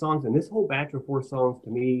Crue songs. And this whole batch of 4 songs to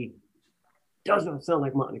me doesn't sound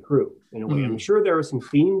like Motley Crue in a way. I'm sure there are some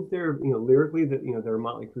themes there, lyrically that, there are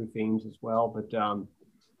Motley Crue themes as well. But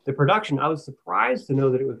the production, I was surprised to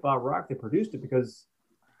know that it was Bob Rock that produced it, because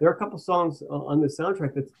there are a couple songs on the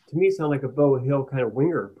soundtrack that to me sound like a Beau Hill kind of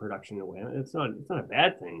Winger production in a way. It's not a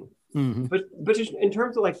bad thing, but just in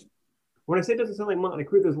terms of like, when I say it doesn't sound like Motley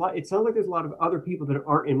Crue, it sounds like there's a lot of other people that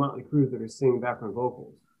aren't in Motley Crue that are singing background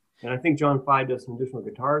vocals, and I think John Five does some additional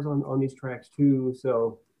guitars on these tracks too.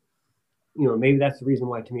 So, maybe that's the reason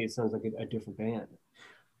why to me it sounds like a different band.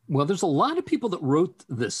 Well, there's a lot of people that wrote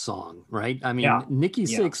this song, right? I mean, Nikki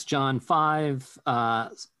Sixx, John Five,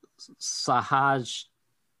 Sahaj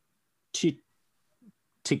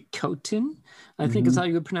Tikotin, I think is how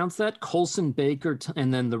you would pronounce that. Colson Baker,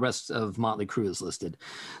 and then the rest of Motley Crue is listed.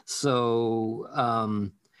 So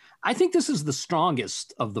I think this is the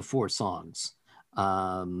strongest of the 4 songs.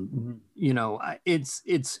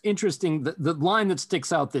 It's interesting. The line that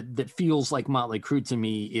sticks out that feels like Motley Crue to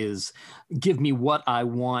me is "Give me what I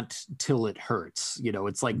want till it hurts."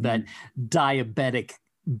 It's like that diabetic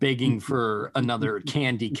begging for another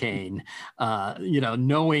candy cane,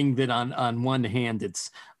 knowing that on one hand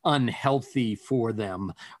it's unhealthy for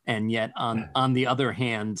them, and yet on the other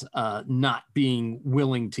hand, not being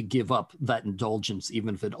willing to give up that indulgence,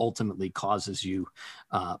 even if it ultimately causes you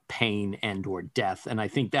pain and or death. And I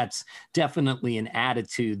think that's definitely an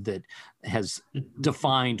attitude that has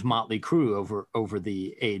defined Motley Crue over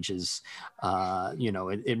the ages.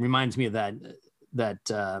 It reminds me of that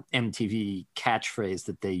MTV catchphrase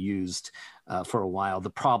that they used for a while. The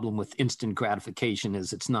problem with instant gratification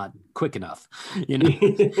is it's not quick enough.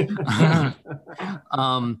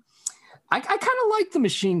 I kind of like the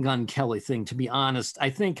Machine Gun Kelly thing, to be honest. I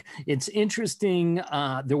think it's interesting.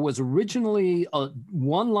 There was originally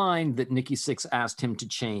one line that Nikki Sixx asked him to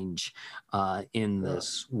change in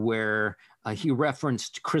this, where he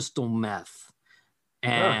referenced crystal meth.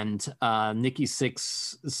 And Nikki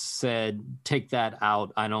Sixx said, take that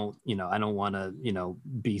out. I don't want to,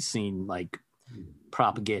 be seen like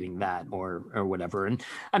propagating that or whatever. And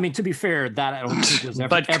I mean, to be fair, that I don't think was ever.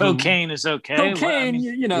 But cocaine is okay. Cocaine, well, I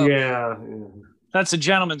mean, Yeah. That's a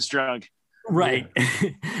gentleman's drug. Right.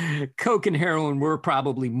 Yeah. Coke and heroin were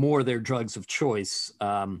probably more their drugs of choice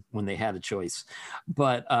when they had a choice.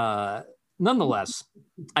 But nonetheless,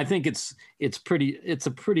 I think it's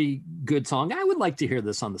a pretty good song. I would like to hear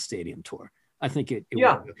this on the stadium tour. I think it would.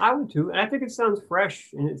 I would too. And I think it sounds fresh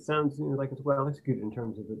and it sounds like it's well executed in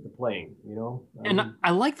terms of the playing, And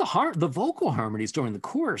I like the vocal harmonies during the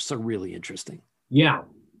chorus are really interesting. Yeah.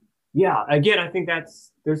 Yeah. Again, I think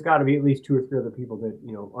there's got to be at least 2 or 3 other people that,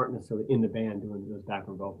 aren't necessarily in the band doing those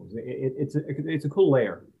background vocals. It's a cool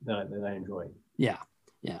layer that I enjoy. Yeah.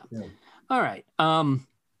 All right.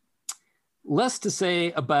 Less to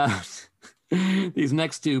say about these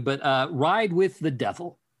next 2, but Ride with the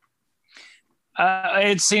Devil.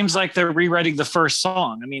 It seems like they're rewriting the first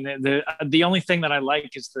song. I mean, the only thing that I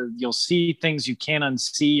like is you'll see things you can't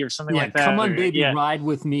unsee or something like that. Come on, baby, ride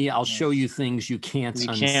with me. I'll show you things you can't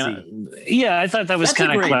unsee. Yeah, I thought that was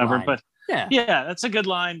kind of clever, line. But yeah, that's a good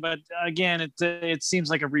line. But again, it seems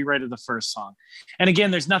like a rewrite of the first song. And again,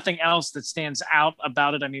 there's nothing else that stands out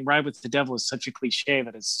about it. I mean, Ride with the Devil is such a cliche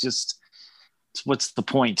that it's just, what's the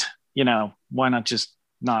point? Why not just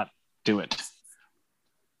not do it?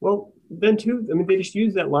 Well, then too, I mean, they just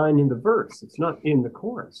use that line in the verse. It's not in the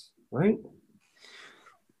chorus, right?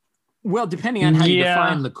 Well, depending on how you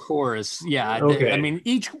define the chorus, Okay. I mean,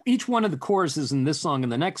 each one of the choruses in this song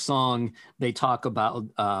and the next song, they talk about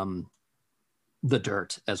the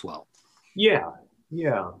dirt as well. Yeah.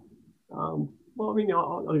 Well, I mean,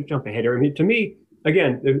 I'll just jump ahead here. I mean, to me,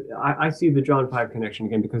 again, I see the John 5 connection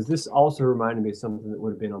again, because this also reminded me of something that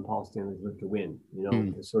would have been on Paul Stanley's Live to Win,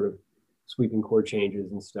 the sort of sweeping chord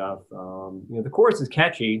changes and stuff. The chorus is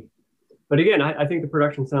catchy, but again, I think the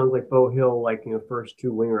production sounds like Beau Hill, like first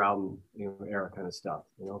 2 Winger album era kind of stuff.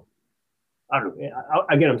 I don't know.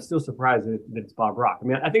 Again, I'm still surprised that it's Bob Rock. I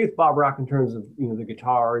mean, I think it's Bob Rock in terms of the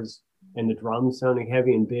guitars and the drums sounding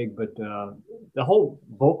heavy and big, but the whole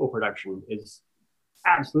vocal production is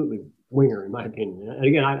absolutely Winger in my opinion. And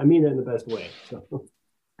again, I mean that in the best way. So.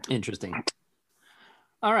 Interesting.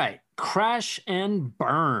 All right, Crash and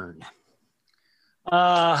Burn.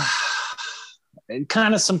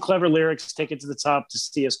 Kind of some clever lyrics, take it to the top to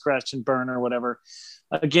see us crash and burn or whatever.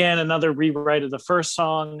 Again, another rewrite of the first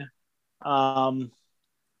song.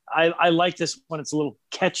 I like this one. It's a little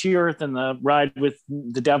catchier than the Ride with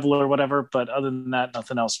the Devil or whatever, but other than that,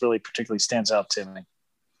 nothing else really particularly stands out to me.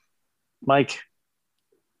 Mike?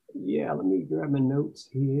 Yeah, let me grab my notes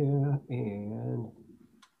here. And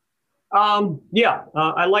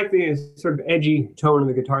I like the sort of edgy tone of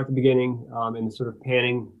the guitar at the beginning, and the sort of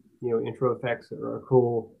panning, intro effects are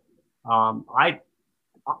cool.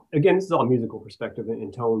 Again, this is all musical perspective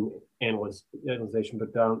and tone analyzation,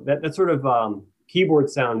 but that sort of keyboard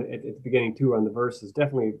sound at the beginning too on the verse is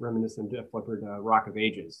definitely reminiscent of Def Leppard, Rock of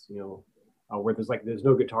Ages, where there's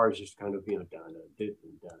no guitars, just kind of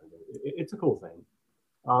it's a cool thing.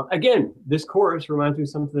 Again, this chorus reminds me of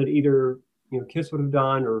something that either Kiss would have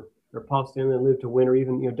done or Paul Stanley and Live to Win, or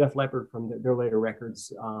even Def Leppard from their later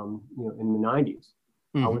records, in the 90s,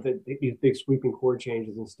 with these big sweeping chord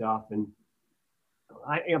changes and stuff. And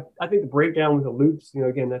I think the breakdown with the loops,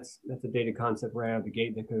 again, that's a dated concept right out of the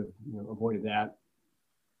gate. They could have avoided that.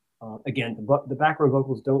 Again, the background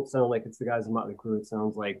vocals don't sound like it's the guys in Motley Crue. It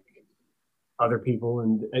sounds like other people,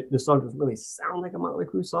 and the song doesn't really sound like a Motley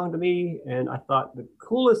Crue song to me. And I thought the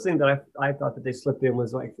coolest thing that I thought that they slipped in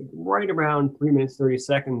was like right around 3 minutes 30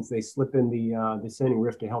 seconds, they slip in the descending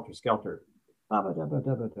riff to Helter Skelter. Oh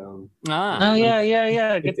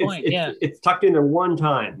yeah, good point. It's tucked in there one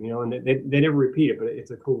time, and they never repeat it, but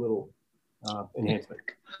it's a cool little enhancement.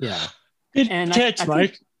 Yeah, good catch,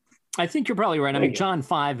 Mike. I think you're probably right. I mean, John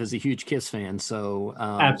 5 is a huge Kiss fan, so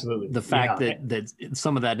absolutely the fact that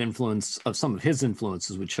some of that influence of some of his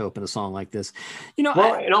influences would show up in a song like this, to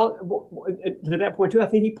that point too, I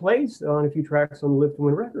think he plays on a few tracks on the Live to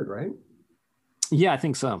Win record, right? Yeah, I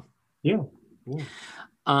think so. Yeah.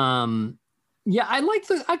 I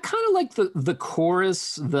kind of like the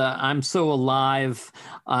chorus, the I'm so alive,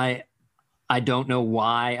 I don't know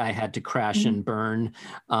why I had to crash and burn,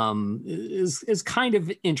 is kind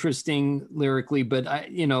of interesting lyrically, but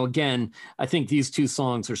again, I think these 2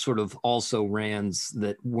 songs are sort of also rans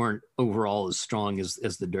that weren't overall as strong as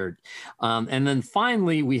the Dirt. And then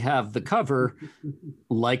finally we have the cover,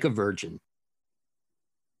 Like a Virgin.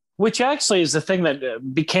 Which actually is the thing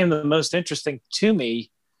that became the most interesting to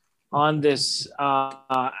me. on this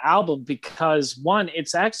album because one,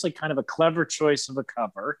 it's actually kind of a clever choice of a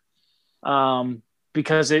cover,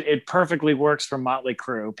 because it perfectly works for Motley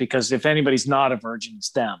Crue, because if anybody's not a virgin,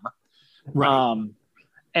 it's them. Right.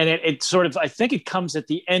 And it sort of, I think it comes at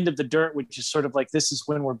the end of The Dirt, which is sort of like, this is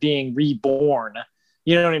when we're being reborn.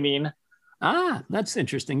 You know what I mean? Ah, that's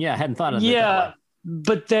interesting. Yeah, I hadn't thought of it. Yeah.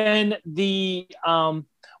 But then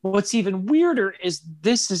what's even weirder is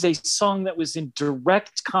this is a song that was in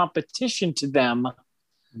direct competition to them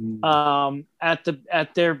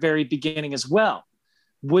at their very beginning as well.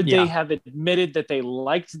 Would they have admitted that they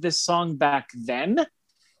liked this song back then?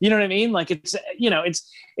 You know what I mean? Like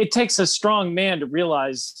it takes a strong man to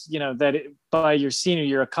realize, that by your senior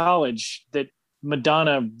year of college, that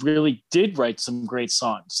Madonna really did write some great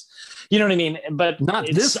songs. You know what I mean? But not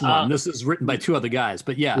this one. This is written by two other guys,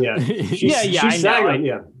 but yeah. She sang.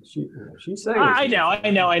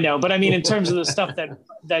 I know. But I mean, in terms of the stuff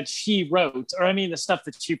that she wrote, or I mean, the stuff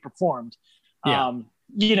that she performed, I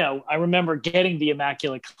remember getting the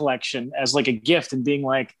Immaculate Collection as like a gift and being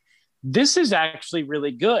like, this is actually really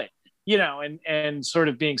good, and sort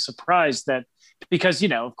of being surprised that, because,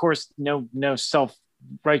 of course, no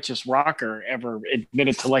self-righteous rocker ever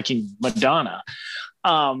admitted to liking Madonna.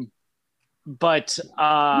 But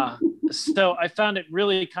so I found it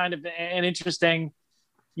really kind of an interesting,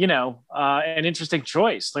 an interesting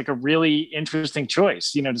choice, like a really interesting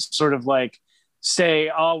choice, to sort of like say,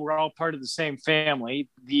 oh, we're all part of the same family.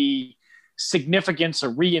 The significance or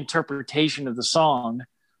reinterpretation of the song,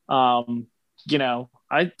 I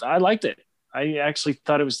liked it. I actually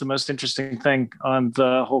thought it was the most interesting thing on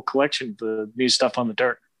the whole collection, the new stuff on The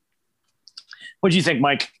Dirt. What do you think,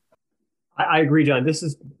 Mike? I agree, John. This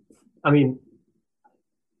is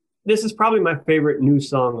probably my favorite new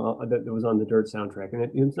song that was on the Dirt soundtrack,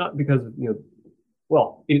 and it's not because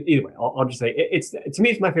well, either way, I'll just say it's to me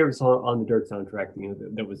it's my favorite song on the Dirt soundtrack,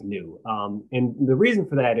 that was new. And the reason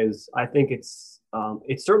for that is I think it's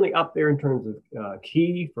certainly up there in terms of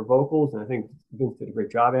key for vocals, and I think Vince did a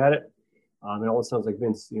great job at it. It always sounds like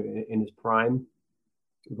Vince, in his prime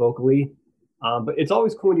vocally. But it's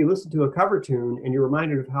always cool when you listen to a cover tune and you're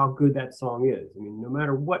reminded of how good that song is. I mean, no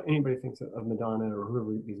matter what anybody thinks of Madonna or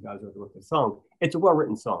whoever these guys are that wrote the song, it's a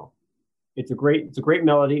well-written song. It's a great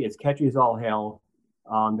melody. It's catchy as all hell.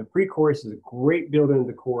 The pre-chorus is a great build into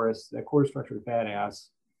the chorus. That chorus structure is badass.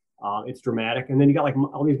 It's dramatic. And then you got like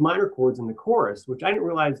all these minor chords in the chorus, which I didn't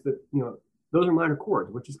realize that, those are minor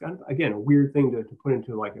chords, which is kind of, again, a weird thing to put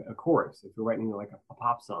into like a chorus if you're writing like a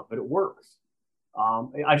pop song, but it works.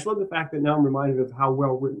 I just love the fact that now I'm reminded of how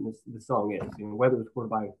well written this song is. Whether it's recorded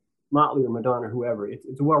by Motley or Madonna or whoever,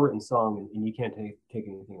 it's a well written song, and you can't take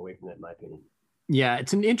anything away from that, in my opinion. Yeah,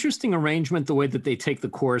 it's an interesting arrangement, the way that they take the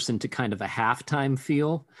chorus into kind of a halftime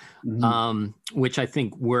feel, which I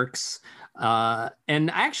think works.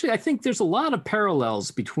 And actually, I think there's a lot of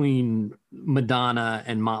parallels between Madonna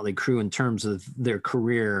and Motley Crue in terms of their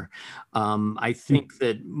career. I think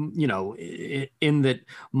that, in that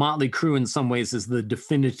Motley Crue in some ways is the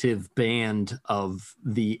definitive band of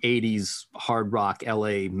the 80s hard rock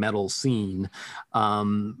LA metal scene.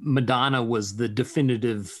 Madonna was the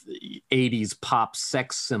definitive 80s pop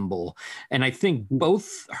sex symbol. And I think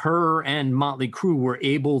both her and Motley Crue were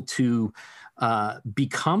able to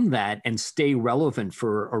become that and stay relevant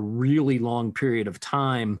for a really long period of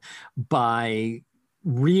time by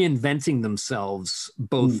reinventing themselves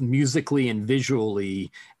both musically and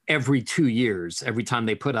visually every 2 years, every time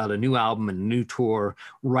they put out a new album and a new tour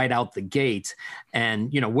right out the gate.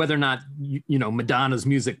 And, whether or not, Madonna's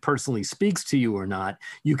music personally speaks to you or not,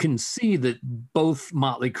 you can see that both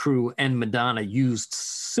Motley Crue and Madonna used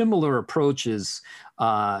similar approaches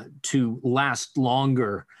to last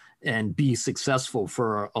longer and be successful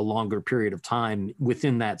for a longer period of time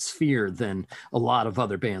within that sphere than a lot of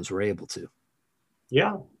other bands were able to.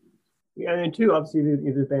 Yeah. And too, obviously,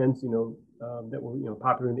 the bands, that were,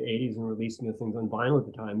 popular in the 80s and released, things on vinyl at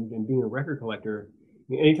the time. And being a record collector,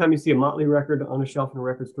 anytime you see a Motley record on a shelf in a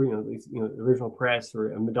record store, at least, original press,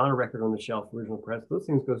 or a Madonna record on the shelf, original press, those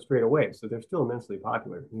things go straight away. So they're still immensely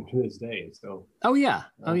popular to this day. So. Oh, yeah.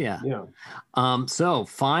 So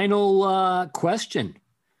final question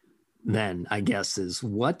then, I guess, is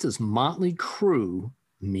what does Motley Crue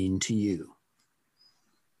mean to you?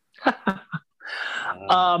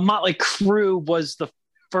 Motley Crue was the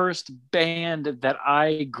first band that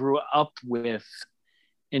I grew up with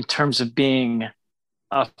in terms of being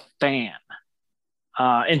a fan,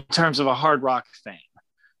 in terms of a hard rock fan.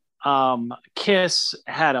 Kiss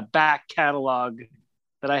had a back catalog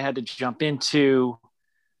that I had to jump into.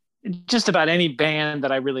 Just about any band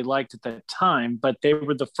that I really liked at that time, but they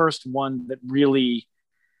were the first one that really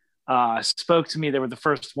spoke to me. They were the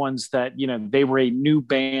first ones that, you know, they were a new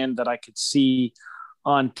band that I could see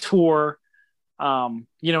on tour.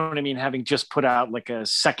 You know what I mean? Having just put out like a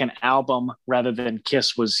second album rather than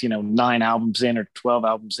Kiss was, you know, 9 albums in or 12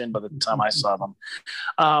 albums in by the time I saw them.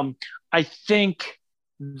 I think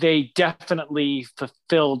they definitely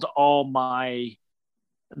fulfilled all my,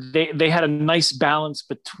 they had a nice balance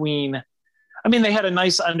between, I mean, they had a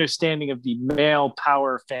nice understanding of the male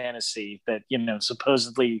power fantasy that, you know,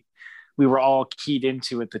 supposedly we were all keyed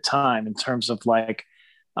into at the time in terms of like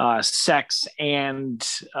sex and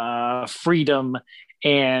freedom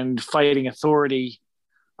and fighting authority.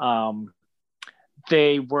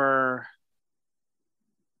 They were,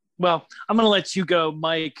 well, I'm going to let you go,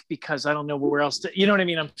 Mike, because I don't know where else to, you know what I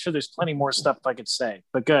mean? I'm sure there's plenty more stuff I could say,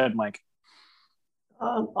 but go ahead, Mike.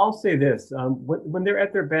 I'll say this: when they're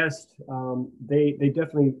at their best, they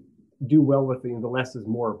definitely do well with the less is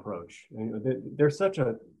more approach. You know, they're such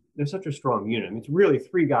a strong unit. I mean, it's really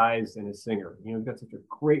 3 guys and a singer. You know, you've got such a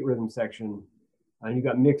great rhythm section, and you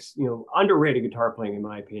got mixed, you know, underrated guitar playing, in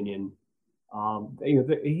my opinion. You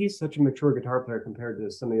know, he's such a mature guitar player compared to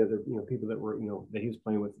some of the other, you know, people that were, you know, that he was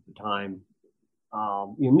playing with at the time.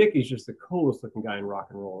 You know, Nicky's just the coolest looking guy in rock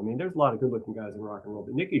and roll. I mean, there's a lot of good looking guys in rock and roll,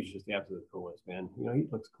 but Nicky's just the absolute coolest, man. You know, he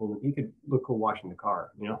looks cool. He could look cool washing the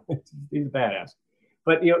car, you know, he's a badass.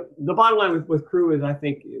 But, you know, the bottom line with Crue is, I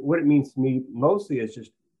think what it means to me mostly is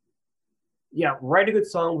just, yeah, write a good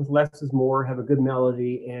song with less is more, have a good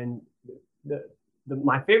melody. And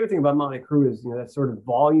my favorite thing about Motley Crue is, you know, that sort of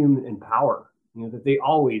volume and power, you know, that they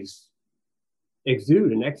always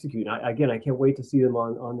exude and execute. I can't wait to see them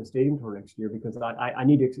on the stadium tour next year, because I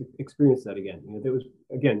need to experience that again. You know, there was,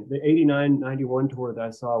 again, the 89-91 tour that I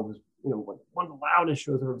saw was, you know, one of the loudest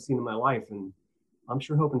shows I've ever seen in my life. And I'm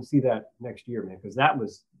sure hoping to see that next year, man, because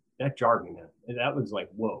that jarred me, man. And that was like,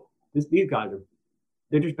 whoa, these guys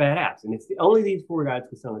they're just badass. And it's only these 4 guys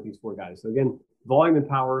can sound like these 4 guys. So again, volume and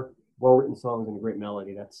power, well-written songs, and a great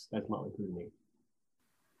melody. That's Motley Crue to me.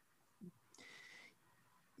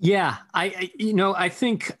 Yeah, I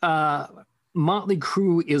think Motley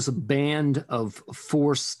Crue is a band of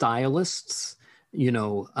 4 stylists. You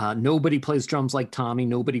know, nobody plays drums like Tommy.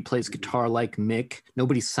 Nobody plays guitar like Mick.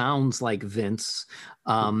 Nobody sounds like Vince.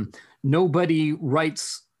 Nobody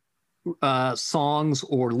writes songs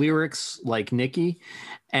or lyrics like Nicky.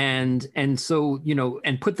 And so, you know,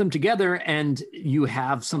 and put them together and you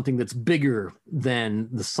have something that's bigger than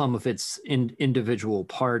the sum of its individual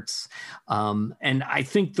parts. And I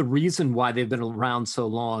think the reason why they've been around so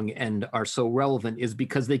long and are so relevant is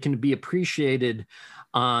because they can be appreciated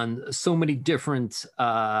on so many different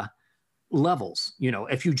levels. You know,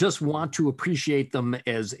 if you just want to appreciate them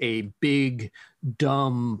as a big,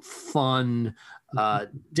 dumb, fun,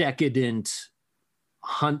 decadent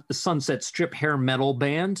Sunset Strip hair metal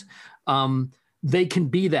band, they can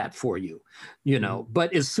be that for you, you know.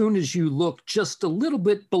 But as soon as you look just a little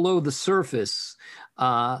bit below the surface,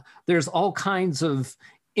 there's all kinds of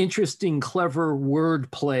interesting, clever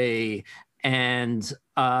wordplay and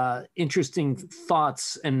interesting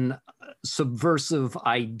thoughts and subversive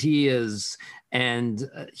ideas and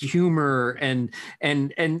humor and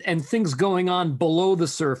things going on below the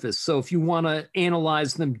surface. So if you want to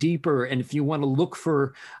analyze them deeper, and if you want to look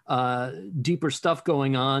for deeper stuff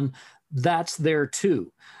going on, that's there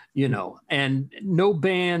too, you know. And no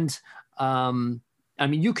band, I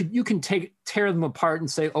mean, you can tear them apart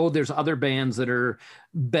and say, oh, there's other bands that are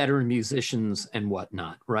better musicians and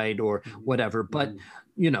whatnot, right? Or whatever. But,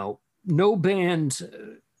 you know, no band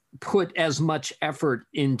put as much effort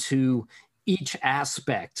into each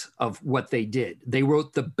aspect of what they did. They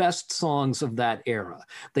wrote the best songs of that era.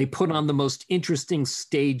 They put on the most interesting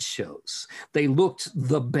stage shows. They looked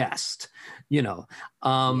the best, you know.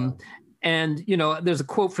 And, you know, there's a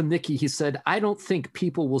quote from Nicky. He said, "I don't think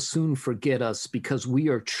people will soon forget us because we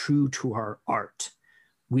are true to our art.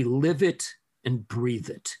 We live it and breathe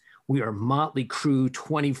it. We are Motley Crue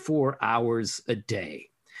 24 hours a day.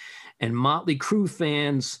 And Motley Crue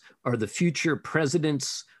fans are the future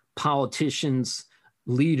presidents, politicians,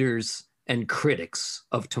 leaders, and critics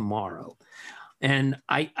of tomorrow." And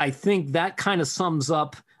I think that kind of sums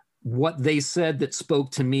up what they said that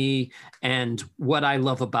spoke to me and what I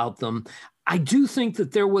love about them. I do think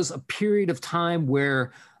that there was a period of time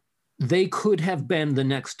where they could have been the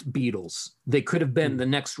next Beatles. They could have been the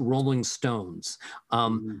next Rolling Stones.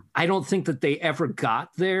 I don't think that they ever got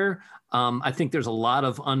there. I think there's a lot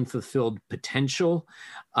of unfulfilled potential,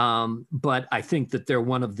 but I think that they're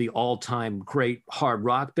one of the all-time great hard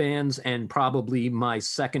rock bands and probably my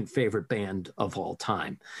second favorite band of all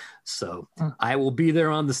time. So I will be there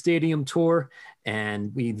on the stadium tour,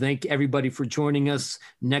 and we thank everybody for joining us.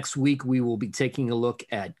 Next week, we will be taking a look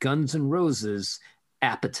at Guns N' Roses'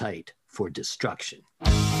 Appetite for Destruction.